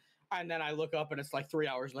plan. And then I look up and it's like 3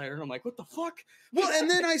 hours later, and I'm like, what the fuck? Well, and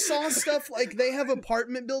then I saw stuff like they have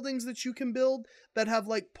apartment buildings that you can build that have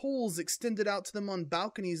like pools extended out to them on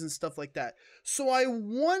balconies and stuff like that. So I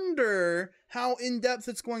wonder how in depth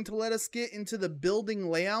it's going to let us get into the building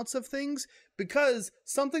layouts of things, because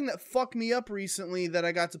something that fucked me up recently that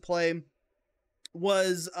I got to play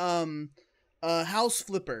was House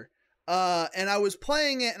Flipper. And I was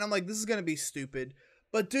playing it and I'm like, this is going to be stupid.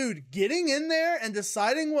 But dude, getting in there and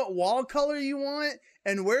deciding what wall color you want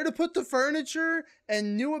and where to put the furniture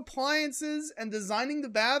and new appliances and designing the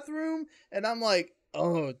bathroom, and I'm like,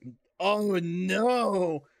 oh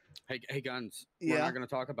no. Hey, Guns, Yeah. we're not going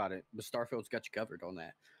to talk about it, but Starfield's got you covered on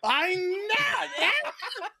that. I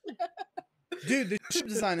know. Dude, the ship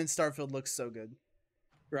design in Starfield looks so good.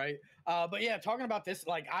 Right? But yeah, talking about this,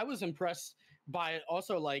 like I was impressed by it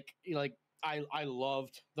also, like I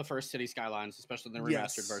loved the first City Skylines, especially the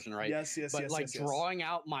remastered version, right? Yes. But drawing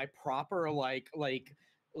out my proper like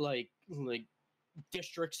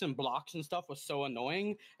districts and blocks and stuff was so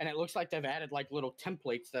annoying. And it looks like they've added like little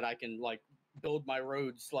templates that I can like build my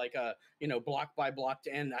roads like block by block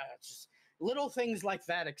to end. Just little things like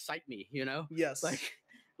that excite me, Yes.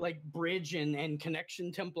 Like bridge and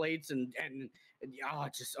connection templates and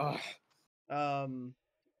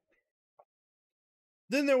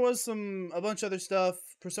Then there was a bunch of other stuff,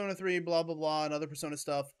 Persona 3, blah blah blah, and other Persona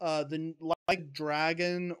stuff. The Like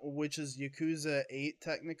Dragon, which is Yakuza 8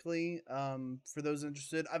 technically. For those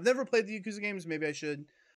interested, I've never played the Yakuza games. Maybe I should.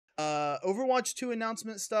 Overwatch 2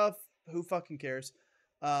 announcement stuff. Who fucking cares?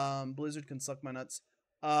 Blizzard can suck my nuts.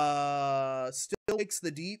 Still Wakes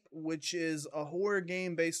the Deep, which is a horror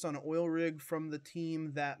game based on an oil rig from the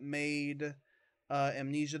team that made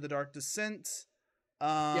Amnesia: The Dark Descent.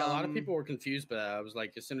 Yeah, a lot of people were confused by that. I was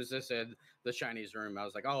like, as soon as they said the Chinese room, I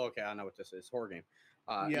was like, oh, okay, I know what this is. Horror game.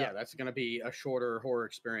 Yeah, that's going to be a shorter horror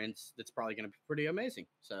experience that's probably going to be pretty amazing.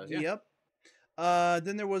 So, yeah. Yep.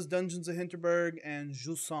 Then there was Dungeons of Hinterberg and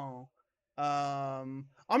Jusant. I'm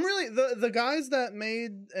really the guys that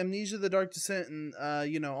made Amnesia: The Dark Descent and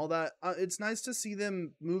all that. It's nice to see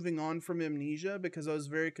them moving on from Amnesia, because I was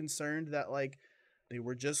very concerned that like they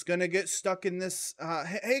were just gonna get stuck in this.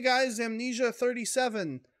 Hey guys, Amnesia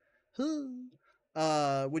 37,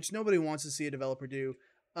 which nobody wants to see a developer do.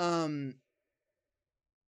 I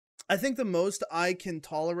think the most I can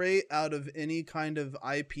tolerate out of any kind of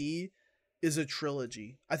IP is a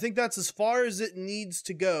trilogy. I think that's as far as it needs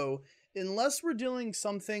to go, unless we're doing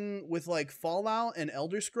something with like Fallout and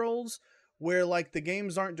Elder Scrolls, where like the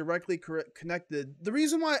games aren't directly connected. The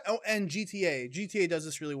reason why, and GTA does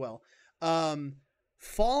this really well.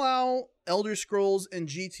 Fallout, Elder Scrolls, and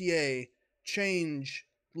GTA change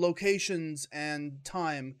locations and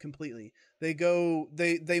time completely. They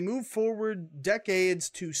move forward decades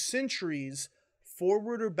to centuries,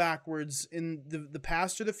 forward or backwards in the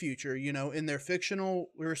past or the future, in their fictional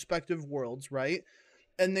respective worlds, right?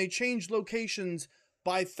 And they change locations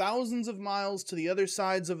by thousands of miles to the other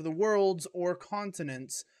sides of the worlds or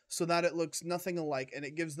continents. so that it looks nothing alike, and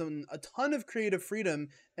it gives them a ton of creative freedom,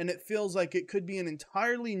 and it feels like it could be an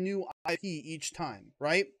entirely new IP each time,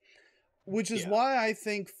 right? Which is Yeah. why I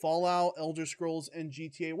think Fallout, Elder Scrolls, and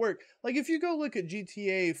GTA work. Like, if you go look at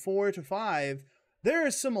GTA 4 to 5, there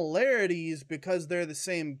are similarities because they're the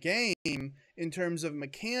same game in terms of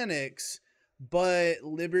mechanics, but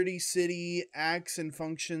Liberty City acts and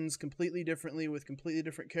functions completely differently with completely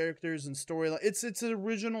different characters and storyline. It's an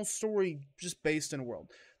original story just based in a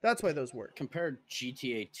world. That's why those work. Compared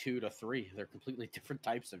GTA 2 to 3, they're completely different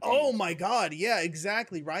types of games. Oh my god, yeah,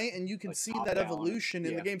 exactly, right? And you can Like see top that down, evolution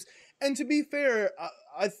in the yeah. games. And to be fair,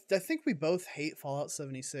 I think we both hate Fallout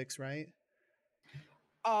 76, right?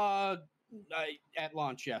 At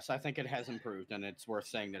launch, yes, I think it has improved, and it's worth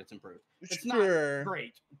saying that it's improved. It's Sure. not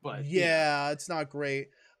great, but yeah, it's not great.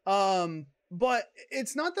 But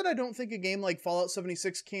it's not that I don't think a game like Fallout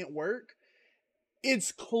 76 can't work.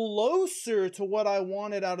 It's closer to what I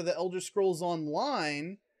wanted out of the Elder Scrolls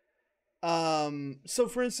Online. So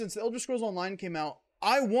for instance, the Elder Scrolls Online came out.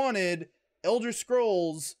 I wanted Elder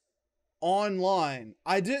Scrolls Online.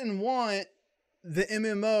 I didn't want the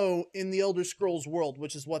MMO in the Elder Scrolls world,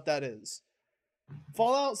 which is what that is.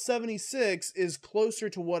 Fallout 76 is closer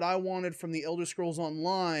to what I wanted from the Elder Scrolls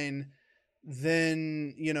Online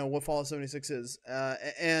than, you know, what Fallout 76 is.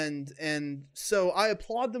 And so I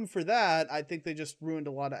applaud them for that. I think they just ruined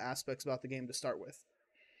a lot of aspects about the game to start with.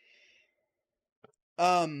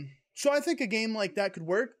 So I think a game like that could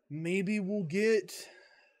work. Maybe we'll get,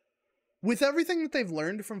 with everything that they've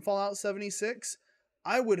learned from Fallout 76,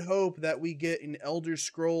 I would hope that we get an Elder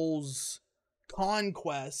Scrolls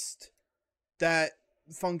Conquest that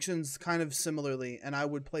functions kind of similarly, and I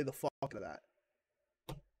would play the fuck out of that.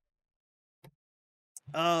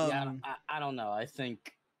 I don't know. I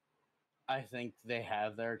think they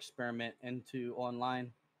have their experiment into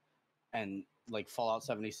online, and like Fallout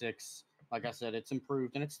 76, like I said, it's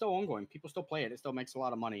improved and it's still ongoing. People still play it. It still makes a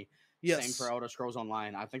lot of money. Yes. Same for Elder Scrolls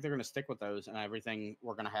Online. I think they're going to stick with those, and everything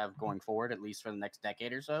we're going to have going forward, at least for the next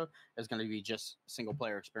decade or so, is going to be just single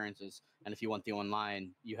player experiences. And if you want the online,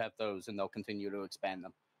 you have those, and they'll continue to expand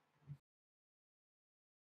them.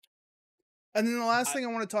 And then the last thing I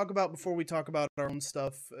want to talk about before we talk about our own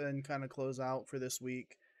stuff and kind of close out for this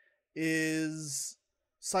week is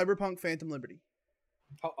Cyberpunk Phantom Liberty.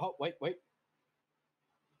 Wait.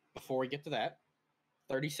 Before we get to that,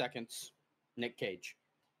 30 seconds, Nick Cage.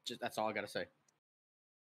 That's all I got to say.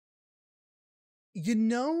 You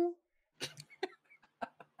know,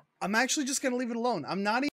 I'm actually just going to leave it alone. I'm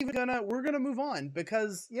not even going to, we're going to move on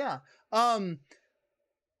because, yeah.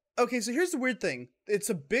 Okay, so here's the weird thing. It's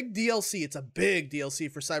a big DLC. It's a big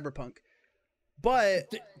DLC for Cyberpunk.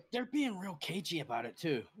 But they're being real cagey about it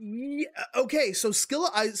too. Yeah, okay, so Skill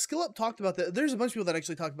Up talked about that. There's a bunch of people that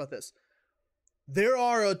actually talked about this. There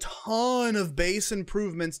are a ton of base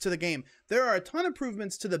improvements to the game. There are a ton of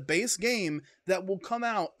improvements to the base game that will come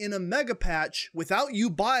out in a mega patch without you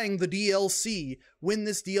buying the DLC when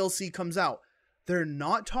this DLC comes out. They're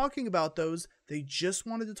not talking about those. They just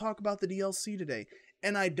wanted to talk about the DLC today.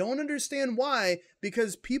 And I don't understand why,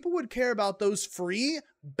 because people would care about those free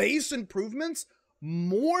base improvements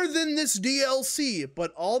more than this DLC,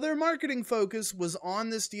 but all their marketing focus was on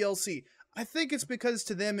this DLC. I think it's because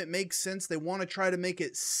to them it makes sense. They want to try to make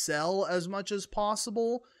it sell as much as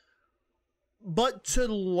possible. But to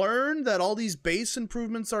learn that all these base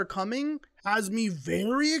improvements are coming has me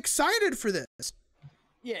very excited for this.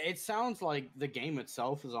 Yeah, it sounds like the game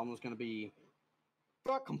itself is almost going to be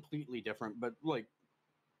not completely different, but like,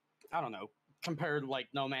 I don't know, compared like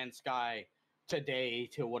No Man's Sky today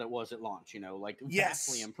to what it was at launch, you know, like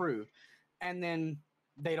vastly improved. And then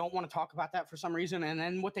they don't want to talk about that for some reason. And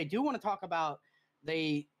then what they do want to talk about,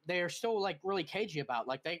 they are still like really cagey about.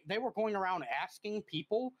 Like they were going around asking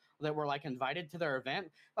people that were like invited to their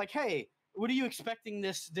event, like, hey, what are you expecting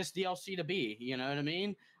this DLC to be? You know what I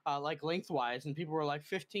mean? Like lengthwise, and people were like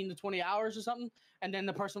 15 to 20 hours or something. And then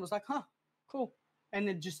the person was like, huh, cool. And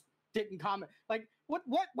then just didn't comment. Like, what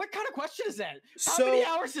kind of question is that? How many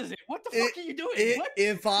hours is it? What the fuck are you doing?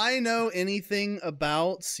 If I know anything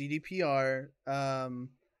about CDPR,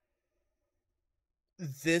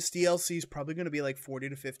 this DLC is probably going to be like 40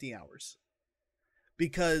 to 50 hours.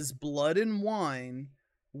 Because Blood and Wine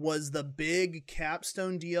was the big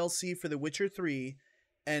capstone DLC for The Witcher 3,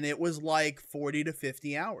 and it was like 40 to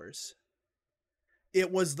 50 hours. It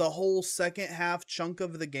was the whole second half chunk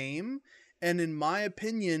of the game. And in my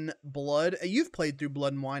opinion, you've played through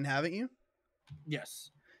Blood and Wine, haven't you? Yes.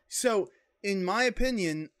 So, in my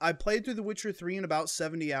opinion, I played through The Witcher 3 in about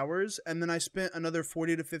 70 hours, and then I spent another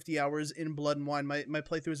 40 to 50 hours in Blood and Wine. My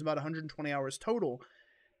playthrough is about 120 hours total.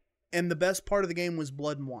 and the best part of the game was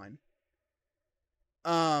Blood and Wine.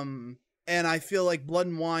 And I feel like Blood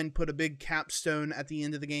and Wine put a big capstone at the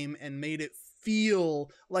end of the game and made it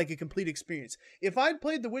feel like a complete experience. If I'd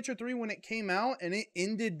played The Witcher 3 when it came out and it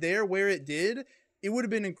ended there where it did, it would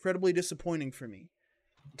have been incredibly disappointing for me.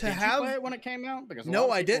 Did you play it when it came out? Because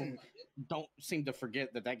no, I didn't. Don't seem to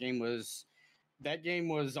forget that game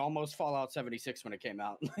was almost Fallout 76 when it came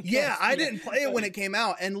out. Yeah, I didn't play it when it came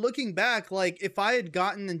out. And looking back, like if I had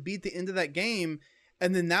gotten and beat the end of that game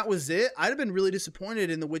and then that was it, I'd have been really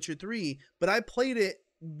disappointed in The Witcher 3. But I played it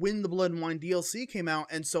when the Blood and Wine DLC came out,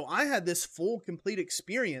 and so I had this full, complete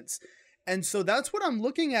experience. And so that's what I'm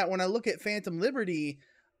looking at when I look at Phantom Liberty.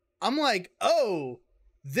 I'm like, oh,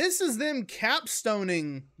 this is them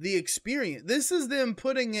capstoning the experience. This is them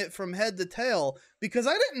putting it from head to tail, because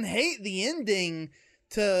I didn't hate the ending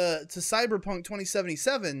to Cyberpunk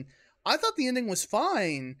 2077. I thought the ending was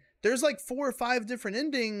fine. There's like 4 or 5 different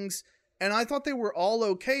endings, and I thought they were all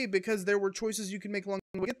okay because there were choices you could make along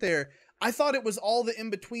the way to get there. I thought it was all the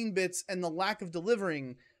in-between bits and the lack of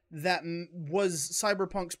delivering that was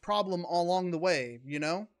Cyberpunk's problem all along the way, you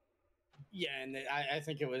know? Yeah, and I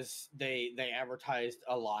think it was they advertised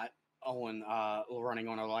a lot on running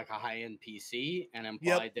on a high-end PC and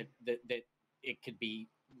implied that it could be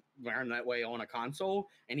run that way on a console,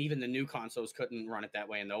 and even the new consoles couldn't run it that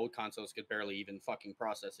way, and the old consoles could barely even fucking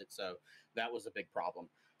process it. So that was a big problem.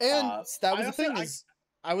 And that was the thing is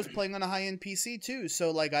I was playing on a high-end PC too,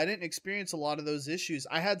 so like I didn't experience a lot of those issues.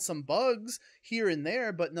 I had some bugs here and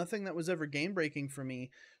there, but nothing that was ever game-breaking for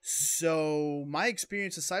me. So my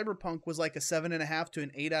experience of Cyberpunk was like a 7.5 to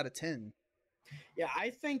an 8 out of 10. Yeah, I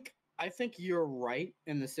think you're right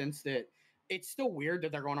in the sense that it's still weird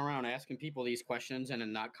that they're going around asking people these questions and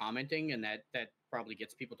then not commenting, and that probably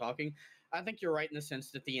gets people talking. I think you're right in the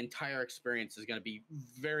sense that the entire experience is going to be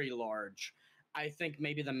very large. I think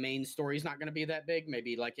maybe the main story is not going to be that big,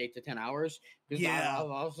 maybe like 8 to 10 hours. Because Yeah. I've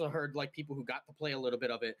also heard like people who got to play a little bit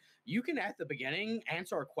of it. You can at the beginning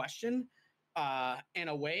answer a question in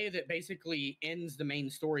a way that basically ends the main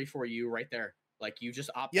story for you right there. Like you just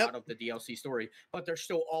opt out of the DLC story, but there's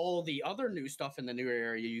still all the other new stuff in the new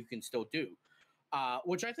area you can still do.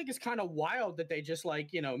 Which I think is kind of wild that they just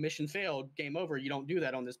like, mission failed, game over. You don't do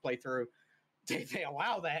that on this playthrough. They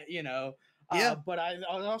allow that, Yeah. But I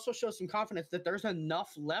also show some confidence that there's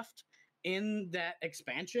enough left in that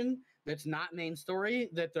expansion that's not main story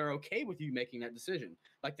that they're okay with you making that decision.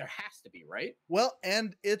 Like there has to be, right? Well,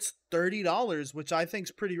 and it's $30, which I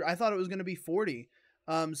think's pretty. I thought it was going to be $40.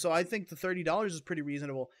 So I think the $30 is pretty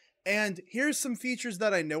reasonable. And here's some features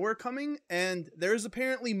that I know are coming, and there's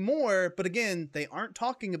apparently more, but again, they aren't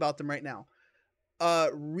talking about them right now.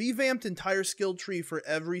 Revamped entire skill tree for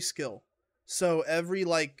every skill. So every,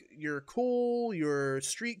 like, your cool, your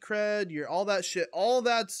street cred, your all that shit, all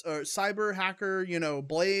that's cyber hacker,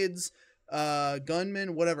 blades,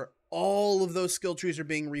 gunman, whatever. All of those skill trees are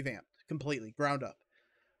being revamped completely, ground up,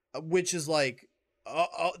 which is like,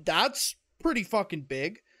 that's pretty fucking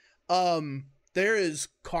big. There is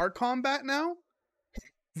car combat now,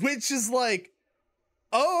 which is like,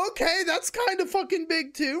 oh, okay, that's kind of fucking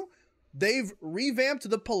big too. They've revamped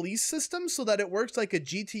the police system so that it works like a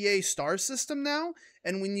GTA star system now.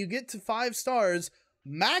 And when you get to 5 stars,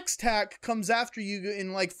 Max Tac comes after you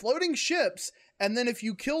in like floating ships. And then if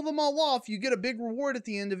you kill them all off, you get a big reward at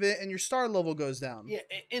the end of it and your star level goes down. Yeah.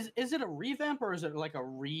 Is it a revamp or is it like a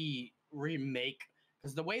remake?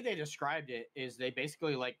 Because the way they described it is they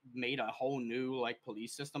basically like made a whole new like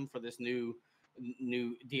police system for this new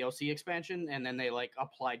DLC expansion, and then they like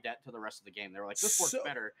applied that to the rest of the game. They were like, this works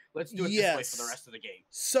better. Let's do it this way for the rest of the game.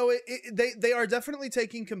 So they are definitely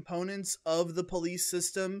taking components of the police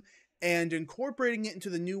system and incorporating it into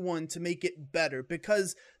the new one to make it better,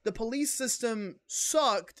 because the police system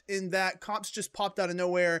sucked in that cops just popped out of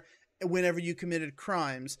nowhere whenever you committed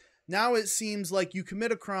crimes. Now it seems like you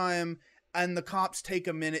commit a crime and the cops take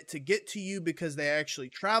a minute to get to you because they actually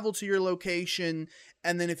travel to your location.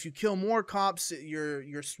 And then if you kill more cops, your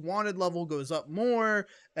wanted level goes up more.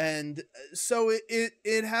 And so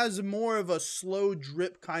it has more of a slow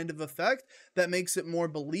drip kind of effect that makes it more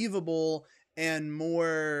believable and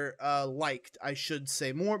more liked, I should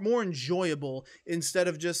say, more enjoyable, instead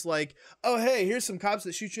of just like, oh, hey, here's some cops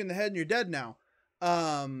that shoot you in the head and you're dead now.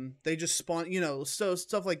 They just spawn, so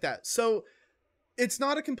stuff like that. So it's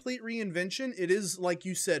not a complete reinvention. It is, like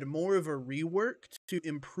you said, more of a rework to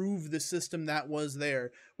improve the system that was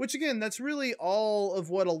there, which again, that's really all of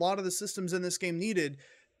what a lot of the systems in this game needed.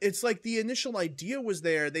 It's like the initial idea was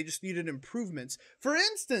there. They just needed improvements. For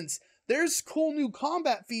instance, there's cool new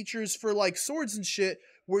combat features for like swords and shit,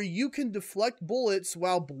 where you can deflect bullets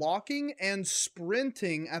while blocking and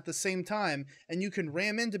sprinting at the same time, and you can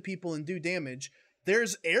ram into people and do damage.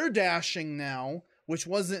 There's air dashing now, which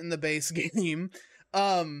wasn't in the base game.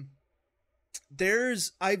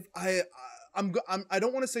 There's I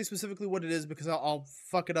don't want to say specifically what it is because I'll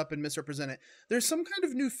fuck it up and misrepresent it. There's some kind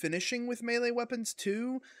of new finishing with melee weapons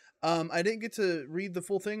too. I didn't get to read the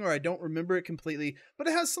full thing, or I don't remember it completely, but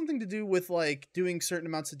it has something to do with like doing certain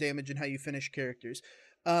amounts of damage and how you finish characters.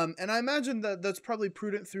 And I imagine that that's probably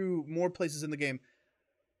prudent through more places in the game.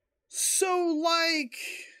 So like,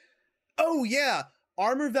 oh yeah,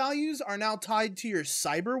 armor values are now tied to your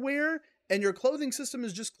cyberware, and your clothing system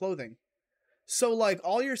is just clothing. So like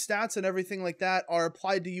all your stats and everything like that are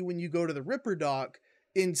applied to you when you go to the Ripper Dock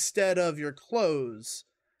instead of your clothes,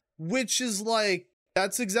 which is like,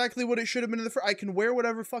 that's exactly what it should have been in the first. I can wear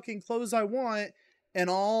whatever fucking clothes I want, and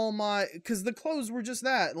all my, because the clothes were just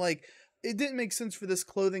that. Like, it didn't make sense for this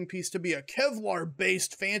clothing piece to be a Kevlar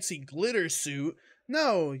based fancy glitter suit.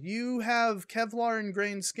 No, you have Kevlar and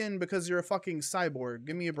grain skin because you're a fucking cyborg.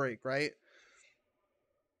 Give me a break, right?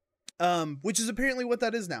 Which is apparently what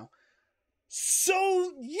that is now.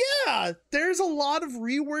 So yeah, there's a lot of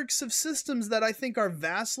reworks of systems that I think are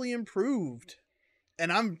vastly improved,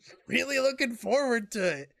 and I'm really looking forward to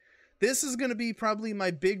it. This is going to be probably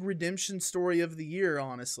my big redemption story of the year,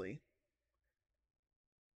 honestly.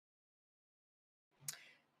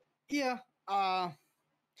 Yeah. I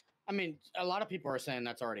mean, a lot of people are saying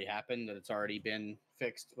that's already happened, that it's already been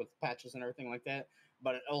fixed with patches and everything like that.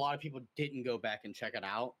 But a lot of people didn't go back and check it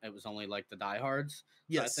out. It was only like the diehards.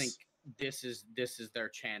 Yes. So I think this is their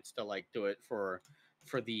chance to like do it for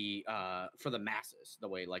the masses, the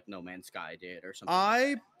way like No Man's Sky did or something. I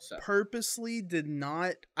like that. So. purposely did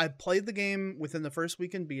not. I played the game within the first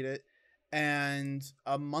week and beat it. And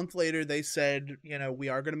a month later, they said, you know, we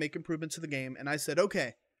are going to make improvements to the game. And I said,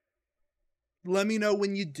 okay, let me know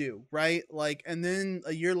when you do, right? Like, and then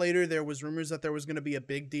a year later, there was rumors that there was going to be a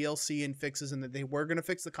big DLC and fixes, and that they were going to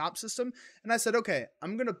fix the cop system. And I said, okay,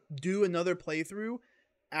 I'm going to do another playthrough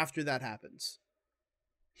after that happens.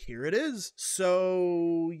 Here it is.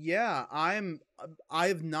 So yeah, I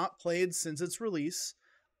have not played since its release.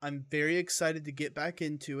 I'm very excited to get back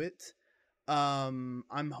into it.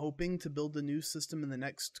 I'm hoping to build a new system in the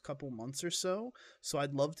next couple months or so. So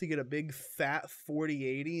I'd love to get a big fat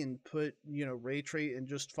 4080 and put, you know, ray trace and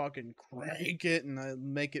just fucking crank it and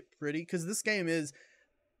make it pretty. Because this game is,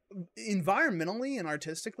 environmentally and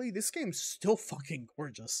artistically, this game's still fucking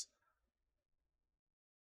gorgeous.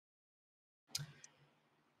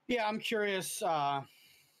 Yeah, I'm curious. I'm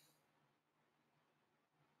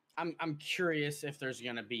curious if there's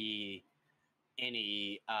gonna be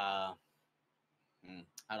any. I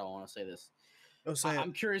don't want to say this. Oh,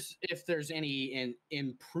 I'm curious if there's any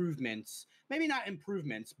improvements. Maybe not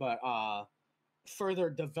improvements, but further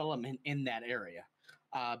development in that area,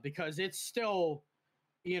 because it's still,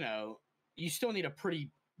 you know, you still need a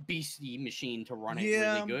pretty beastly machine to run it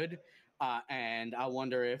really good. And I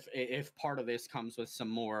wonder if part of this comes with some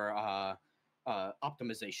more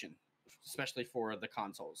optimization, especially for the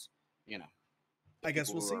consoles. You know, I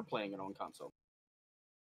guess we'll see. Are playing it on console.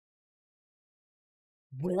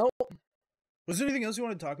 Well, was there anything else you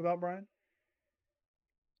want to talk about, Brian?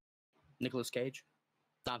 Nicolas Cage?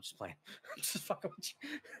 No, I'm just playing. I'm just fucking with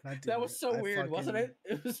you. That was so weird, wasn't it?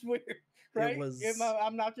 It was weird, right? It was.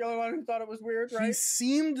 I'm not the only one who thought it was weird, right? He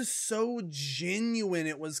seemed so genuine.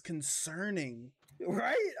 It was concerning.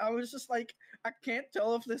 Right? I was just like, I can't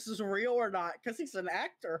tell if this is real or not because he's an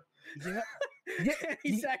actor. Yeah.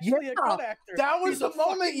 He's actually a good actor. That was the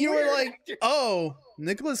moment you were like, actor. Oh,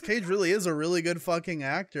 Nicolas Cage really is a really good fucking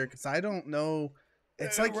actor, because I don't know.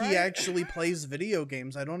 It's like he actually plays video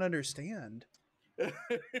games. I don't understand.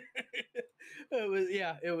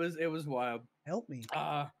 It was wild. Help me.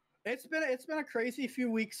 It's been a crazy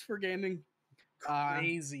few weeks for gaming.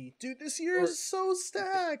 Crazy. Dude, this year is so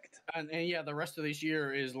stacked. And yeah, the rest of this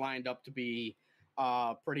year is lined up to be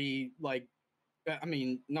pretty, like, I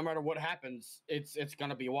mean, no matter what happens, it's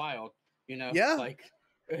gonna be wild, you know? Yeah. Like,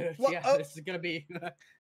 this is gonna be.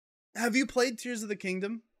 Have you played Tears of the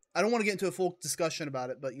Kingdom? I don't want to get into a full discussion about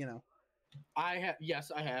it, but you know.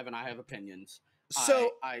 Yes, I have, and I have opinions. So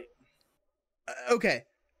okay.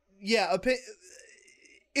 Yeah,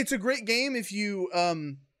 it's a great game if you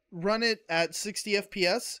run it at 60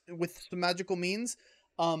 FPS with some magical means.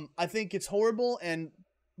 I think it's horrible and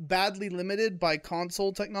badly limited by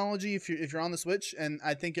console technology if you're on the Switch, and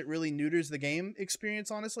I think it really neuters the game experience,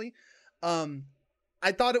 honestly.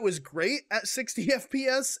 I thought it was great at 60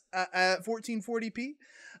 FPS at 1440p.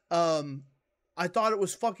 I thought it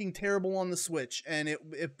was fucking terrible on the Switch, and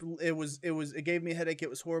it gave me a headache. It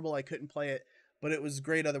was horrible. I couldn't play it, but it was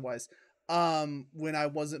great otherwise. When I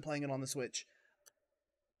wasn't playing it on the Switch.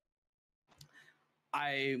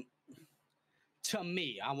 I to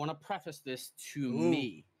me, I want to preface this to Ooh.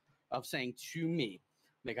 me, of saying to me,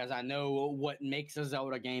 because I know what makes a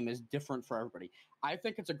Zelda game is different for everybody. I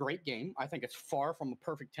think it's a great game. I think it's far from a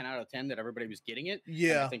perfect 10 out of 10 that everybody was getting it. And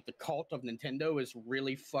Yeah, I think the cult of Nintendo is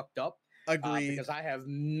really fucked up. agreed. Because I have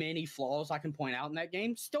many flaws I can point out in that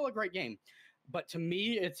game. Still a great game. But to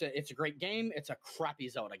me, it's a great game. It's a crappy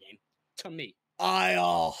Zelda game. To me. I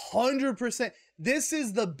 100%. This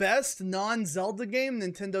is the best non-Zelda game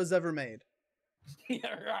Nintendo's ever made.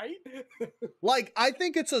 Yeah, right? Like, I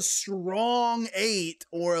think it's a strong 8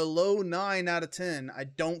 or a low 9 out of 10. I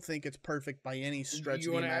don't think it's perfect by any stretch You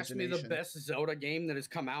of want the to ask me imagination. the best Zelda game that has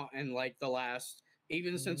come out in like the last,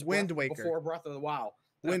 even since Wind Waker. before Breath of the Wild?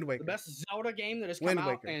 Wind Waker. The best Zelda game that has come Wind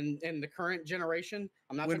out Waker. in the current generation,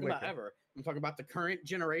 I'm not Wind talking about Waker. ever. I'm talking about the current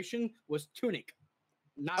generation, was Tunic.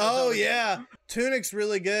 Not a Oh Zelda game. yeah, Tunic's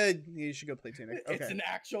really good. You should go play Tunic. Okay. It's an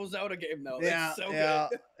actual Zelda game though. Yeah, It's so yeah.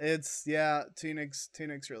 good. It's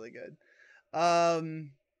Tunic's really good.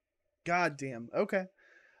 God damn. Okay.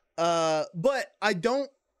 But I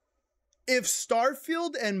don't. If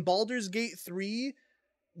Starfield and Baldur's Gate 3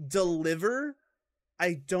 deliver,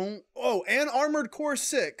 I don't. Oh, and Armored Core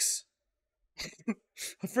 6.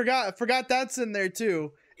 I forgot that's in there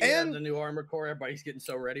too. Yeah, And the new Armored Core, everybody's getting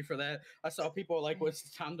so ready for that. I saw people like, well, it's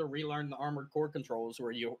time to relearn the Armored Core controls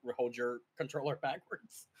where you hold your controller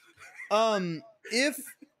backwards.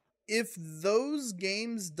 If those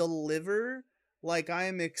games deliver like I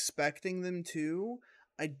am expecting them to,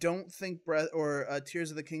 I don't think Breath or Tears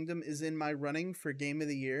of the Kingdom is in my running for Game of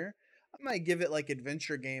the Year. I might give it like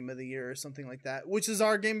Adventure Game of the Year or something like that, which is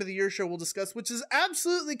our Game of the Year show we'll discuss, which is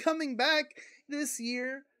absolutely coming back this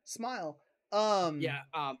year. Smile. Yeah,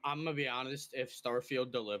 I'm gonna be honest. If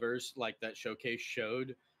Starfield delivers like that showcase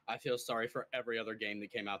showed, I feel sorry for every other game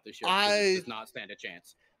that came out this year. It does not stand a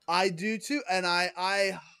chance. I do too, and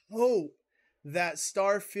I hope that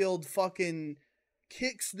Starfield fucking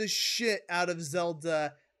kicks the shit out of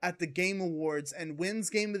Zelda at the Game Awards and wins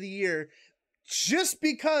Game of the Year, just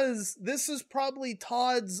because this is probably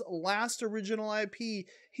Todd's last original IP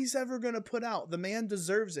he's ever going to put out. The man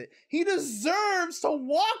deserves it. He deserves to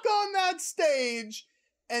walk on that stage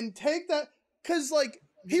and take that, because like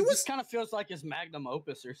he was kind of feels like his magnum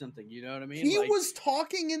opus or something, you know what I mean? He was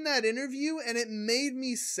talking in that interview and it made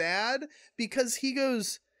me sad, because he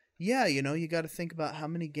goes, yeah, you know, you got to think about how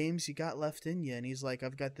many games you got left in you. And he's like,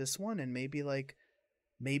 I've got this one and maybe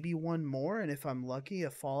one more. And if I'm lucky,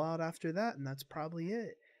 a Fallout after that. And that's probably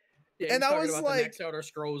it. Yeah, and I was about like, the next Elder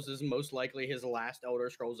Scrolls is most likely his last Elder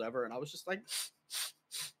Scrolls ever. And I was just like,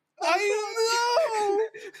 I know.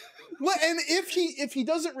 Well, and if he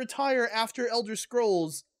doesn't retire after Elder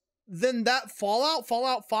Scrolls, then that Fallout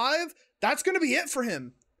 5, that's going to be it for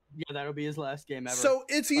him. Yeah, that'll be his last game ever. So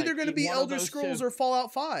it's either going to be Elder Scrolls or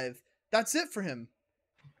Fallout 5. That's it for him.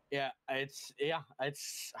 Yeah, it's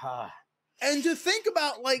And to think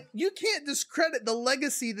about, like, you can't discredit the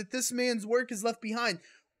legacy that this man's work has left behind.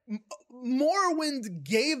 Morrowind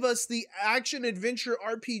gave us the action-adventure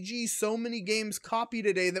RPG so many games copy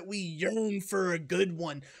today that we yearn for a good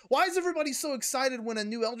one. Why is everybody so excited when a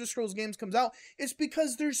new Elder Scrolls game comes out? It's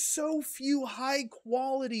because there's so few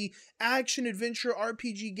high-quality action-adventure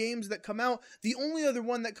RPG games that come out. The only other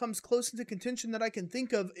one that comes close into contention that I can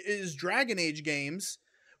think of is Dragon Age games,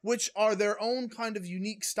 which are their own kind of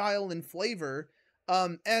unique style and flavor.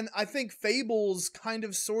 And I think Fables kind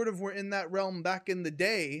of sort of were in that realm back in the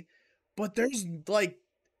day, but there's like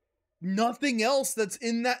nothing else that's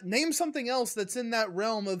in that. Name something else that's in that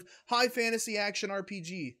realm of high fantasy action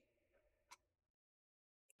RPG.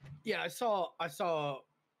 Yeah, I saw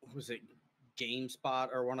what was it,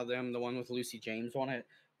 GameSpot or one of them, the one with Lucy James on it.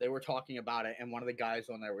 They were talking about it, and one of the guys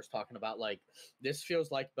on there was talking about like, this feels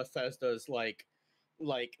like Bethesda's like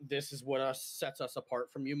this is what sets us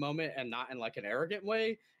apart from you moment, and not in like an arrogant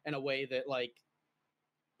way, in a way that like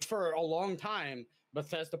for a long time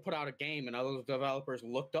Bethesda put out a game and other developers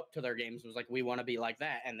looked up to their games and was like, we want to be like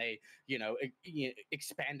that, and they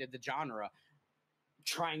expanded the genre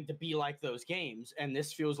trying to be like those games, and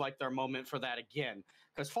this feels like their moment for that again,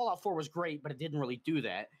 because Fallout 4 was great but it didn't really do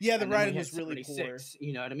that. Yeah, the writing was really poor.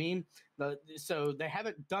 You know what I mean? So they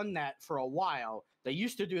haven't done that for a while. They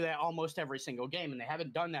used to do that almost every single game, and they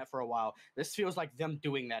haven't done that for a while. This feels like them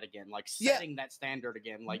doing that again, like setting that standard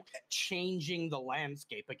again, like changing the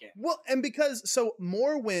landscape again. Well, and because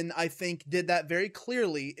Morrowind, I think, did that very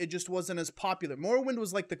clearly. It just wasn't as popular. Morrowind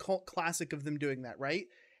was like the cult classic of them doing that, right?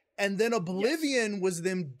 And then Yes. Oblivion was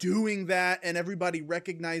them doing that and everybody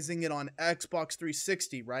recognizing it on Xbox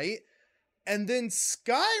 360, right? And then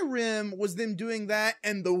Skyrim was them doing that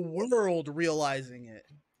and the world realizing it.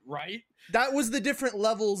 Right? That was the different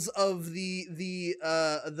levels of the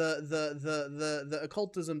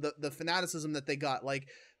occultism, the fanaticism that they got. Like,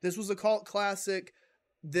 this was a cult classic,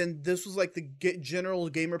 then this was like the general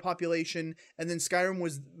gamer population, and then Skyrim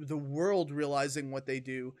was the world realizing what they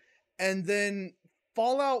do. And then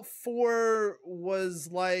Fallout 4 was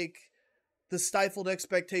like the stifled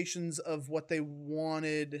expectations of what they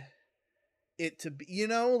wanted it to be. You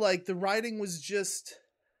know, like the writing was just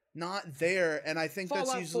not there, and I think Fallout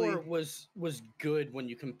that's usually 4 was good when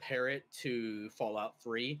you compare it to Fallout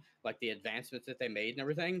 3, like the advancements that they made and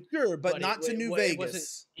everything. sure, but not to it, New it wasn't,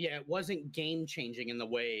 Vegas. yeah, it wasn't game changing in the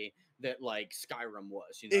way that like Skyrim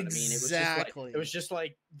was. You know what I mean? Exactly. It was just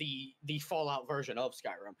like the Fallout version of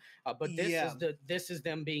Skyrim. But Yeah. this is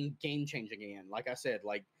them being game changing again. Like I said,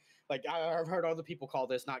 like I've heard other people call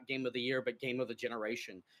this not game of the year, but game of the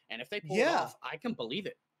generation. And if they pull it Yeah. off, I can believe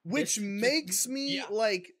it. Which makes me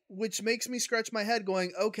scratch my head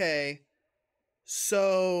going, okay,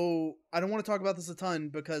 so I don't want to talk about this a ton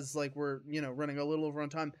because like we're, you know, running a little over on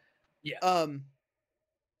time. Yeah.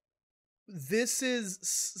 This is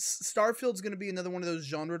Starfield's going to be another one of those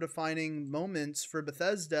genre defining moments for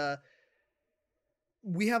Bethesda.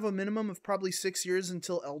 We have a minimum of probably 6 years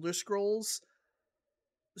until Elder Scrolls.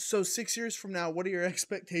 So 6 years from now, what are your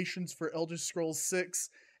expectations for Elder Scrolls 6?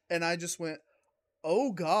 And I just went,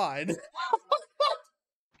 oh God.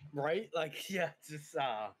 Right? Like, yeah, just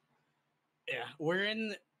yeah, we're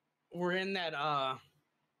in that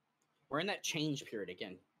change period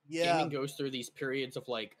again. Yeah. Gaming goes through these periods of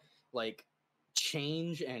like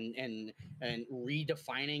change and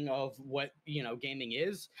redefining of what, you know, gaming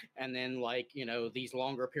is, and then like, you know, these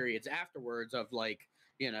longer periods afterwards of like,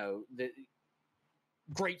 you know, the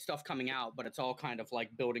great stuff coming out, but it's all kind of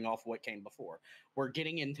like building off what came before. We're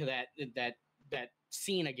getting into that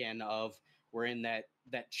scene again of we're in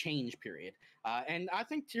that change period, and I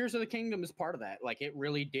think Tears of the Kingdom is part of that. Like, it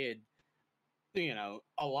really did, you know,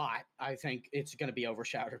 a lot. I think it's going to be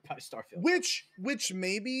overshadowed by Starfield, which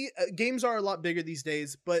maybe games are a lot bigger these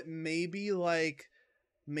days, but maybe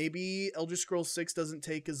Elder Scrolls 6 doesn't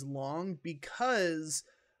take as long because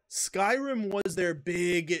Skyrim was their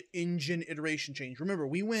big engine iteration change. Remember,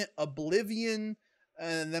 we went Oblivion,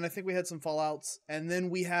 and then I think we had some Fallouts, and then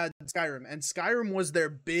we had Skyrim. And Skyrim was their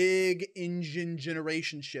big engine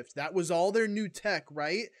generation shift. That was all their new tech,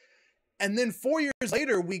 right? And then 4 years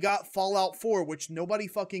later, we got Fallout 4, which nobody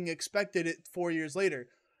fucking expected it 4 years later.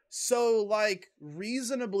 So, like,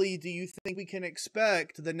 reasonably, do you think we can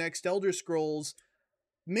expect the next Elder Scrolls?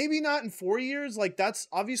 Maybe not in 4 years. Like, that's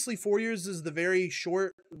obviously 4 years is the very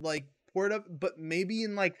short, like, port of, but maybe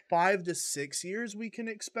in like 5 to 6 years we can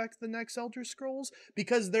expect the next Elder Scrolls,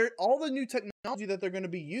 because they're all the new technology that they're going to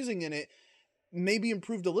be using in it may be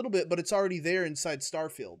improved a little bit, but it's already there inside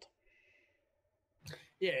Starfield.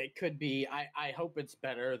 Yeah, it could be. I hope it's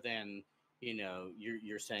better than, you know,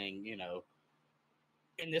 you're saying, you know,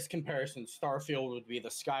 in this comparison, Starfield would be the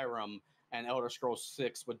Skyrim and Elder Scrolls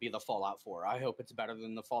 6 would be the Fallout 4. I hope it's better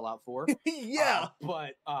than the Fallout 4. Yeah.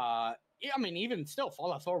 But yeah, I mean, even still,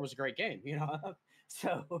 Fallout 4 was a great game, you know.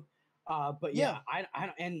 So but yeah, I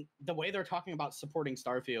and the way they're talking about supporting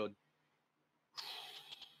Starfield,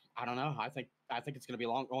 I don't know. I think it's going to be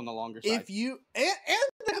on the longer side. If you and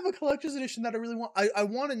they have a collector's edition that I really want. I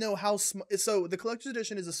want to know how so the collector's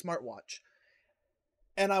edition is a smartwatch.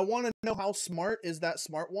 And I want to know how smart is that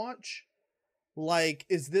smartwatch? Like,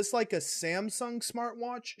 is this like a Samsung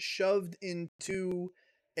smartwatch shoved into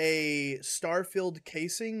a Starfield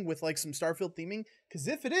casing with like some Starfield theming? Because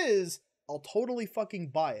if it is, I'll totally fucking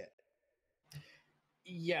buy it.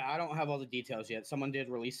 Yeah, I don't have all the details yet. Someone did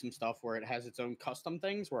release some stuff where it has its own custom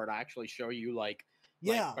things where it actually show you like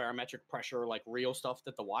barometric pressure, like real stuff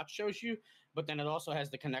that the watch shows you. But then it also has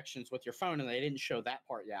the connections with your phone, and they didn't show that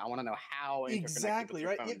part yet. I want to know how exactly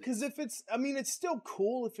right. Because if it's, I mean, it's still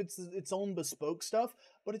cool if it's its own bespoke stuff,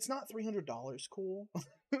 but it's not $300 cool.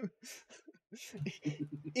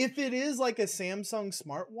 If it is like a Samsung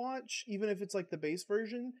smartwatch, even if it's like the base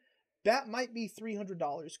version, that might be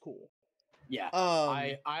 $300 cool. Yeah,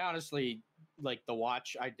 I honestly like the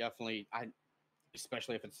watch. I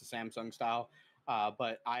especially if it's the Samsung style.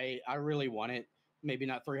 But I really want it. Maybe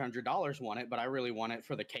not $300 want it, but I really want it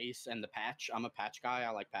for the case and the patch. I'm a patch guy.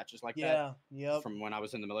 I like patches like that. Yeah. From when I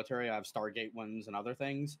was in the military, I have Stargate ones and other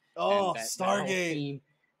things. Oh, and Stargate.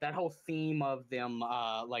 That whole theme of them,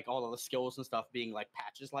 like all of the skills and stuff being like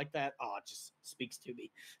patches like that. Oh, it just speaks to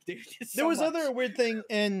me. Dude, there was other weird thing,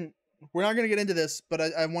 and we're not going to get into this, but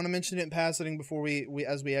I want to mention it in passing before we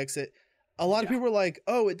as we exit. A lot of people are like,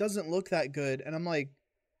 "Oh, it doesn't look that good," and I'm like,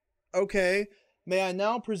 "Okay." May I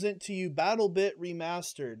now present to you BattleBit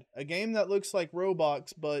Remastered, a game that looks like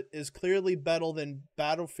Roblox but is clearly better than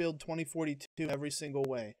Battlefield 2042 in every single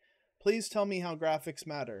way. Please tell me how graphics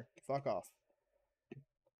matter. Fuck off.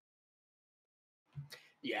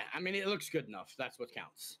 Yeah, I mean, it looks good enough. That's what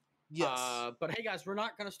counts. Yes. But hey, guys, we're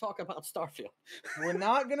not going to talk about Starfield. We're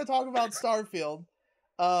not going to talk about Starfield.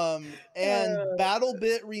 And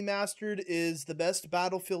BattleBit Remastered is the best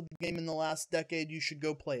Battlefield game in the last decade. You should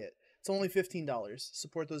go play it. It's only $15.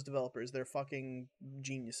 Support those developers. They're fucking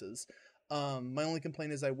geniuses. My only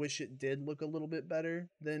complaint is I wish it did look a little bit better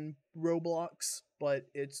than Roblox, but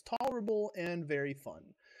it's tolerable and very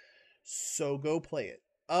fun. So go play it.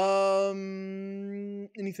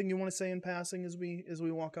 Anything you want to say in passing as we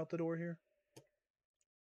walk out the door here?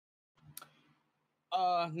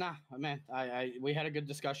 Nah, man. We had a good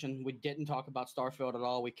discussion. We didn't talk about Starfield at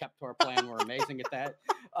all. We kept to our plan. We're amazing at that.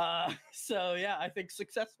 So yeah, I think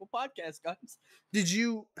successful podcast, guys.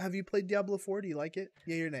 Have you played Diablo 4? Do you like it?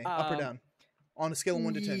 Yay or nay? Up or down? On a scale of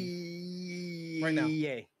 1 to 10. Right now.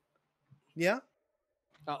 Yay. Yeah?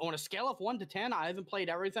 On a scale of 1 to 10, I haven't played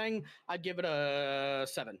everything. I'd give it a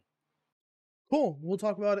 7. Cool. We'll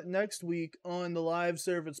talk about it next week on the Live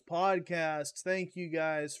Service Podcast. Thank you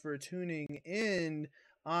guys for tuning in.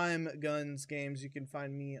 I'm Guns Games. You can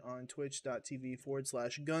find me on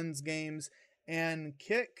twitch.tv/gunsgames and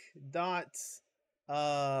kick.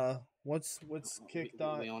 What's kick.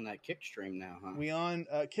 We on that kick stream now, huh? We on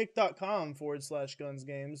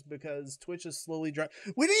kick.com/gunsgames because Twitch is slowly dry.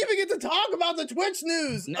 We didn't even get to talk about the Twitch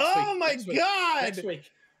news. Next week.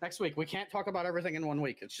 Next week. We can't talk about everything in 1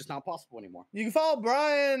 week. It's just not possible anymore. You can follow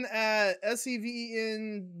Brian at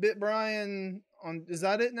SEVEN on. Is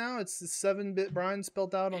that it now? It's 7-bit Brian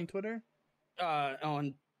spelled out on Twitter.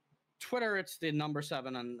 On Twitter, it's the number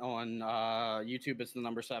 7, and on YouTube, it's the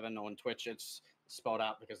number 7. On Twitch, it's spelled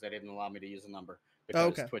out because they didn't allow me to use a number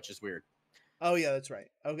because Twitch is weird. Oh yeah, that's right.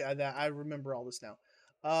 Okay, I remember all this now.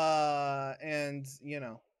 And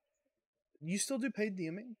you still do paid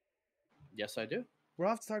DMing? Yes, I do. We'll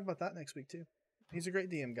have to talk about that next week too. He's a great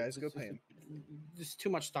DM, guys. Go pay him. There's too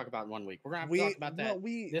much to talk about in 1 week. We're gonna have to talk about that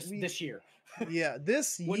this year. Yeah,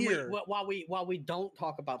 this year. While we don't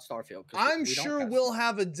talk about Starfield, I'm sure we'll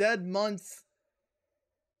have a dead month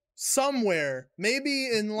somewhere. Maybe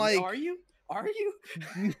in like. Are you? Are you?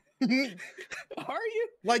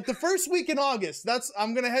 Like the first week in August.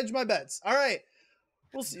 I'm gonna hedge my bets. All right.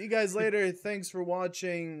 We'll see you guys later. Thanks for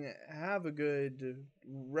watching. Have a good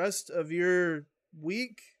rest of your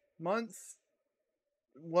week, month,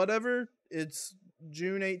 whatever. It's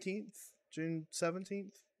June 18th, June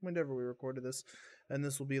 17th, whenever we recorded this. And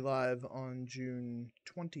this will be live on June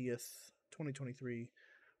 20th, 2023.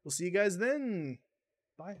 We'll see you guys then.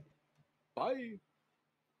 Bye. Bye.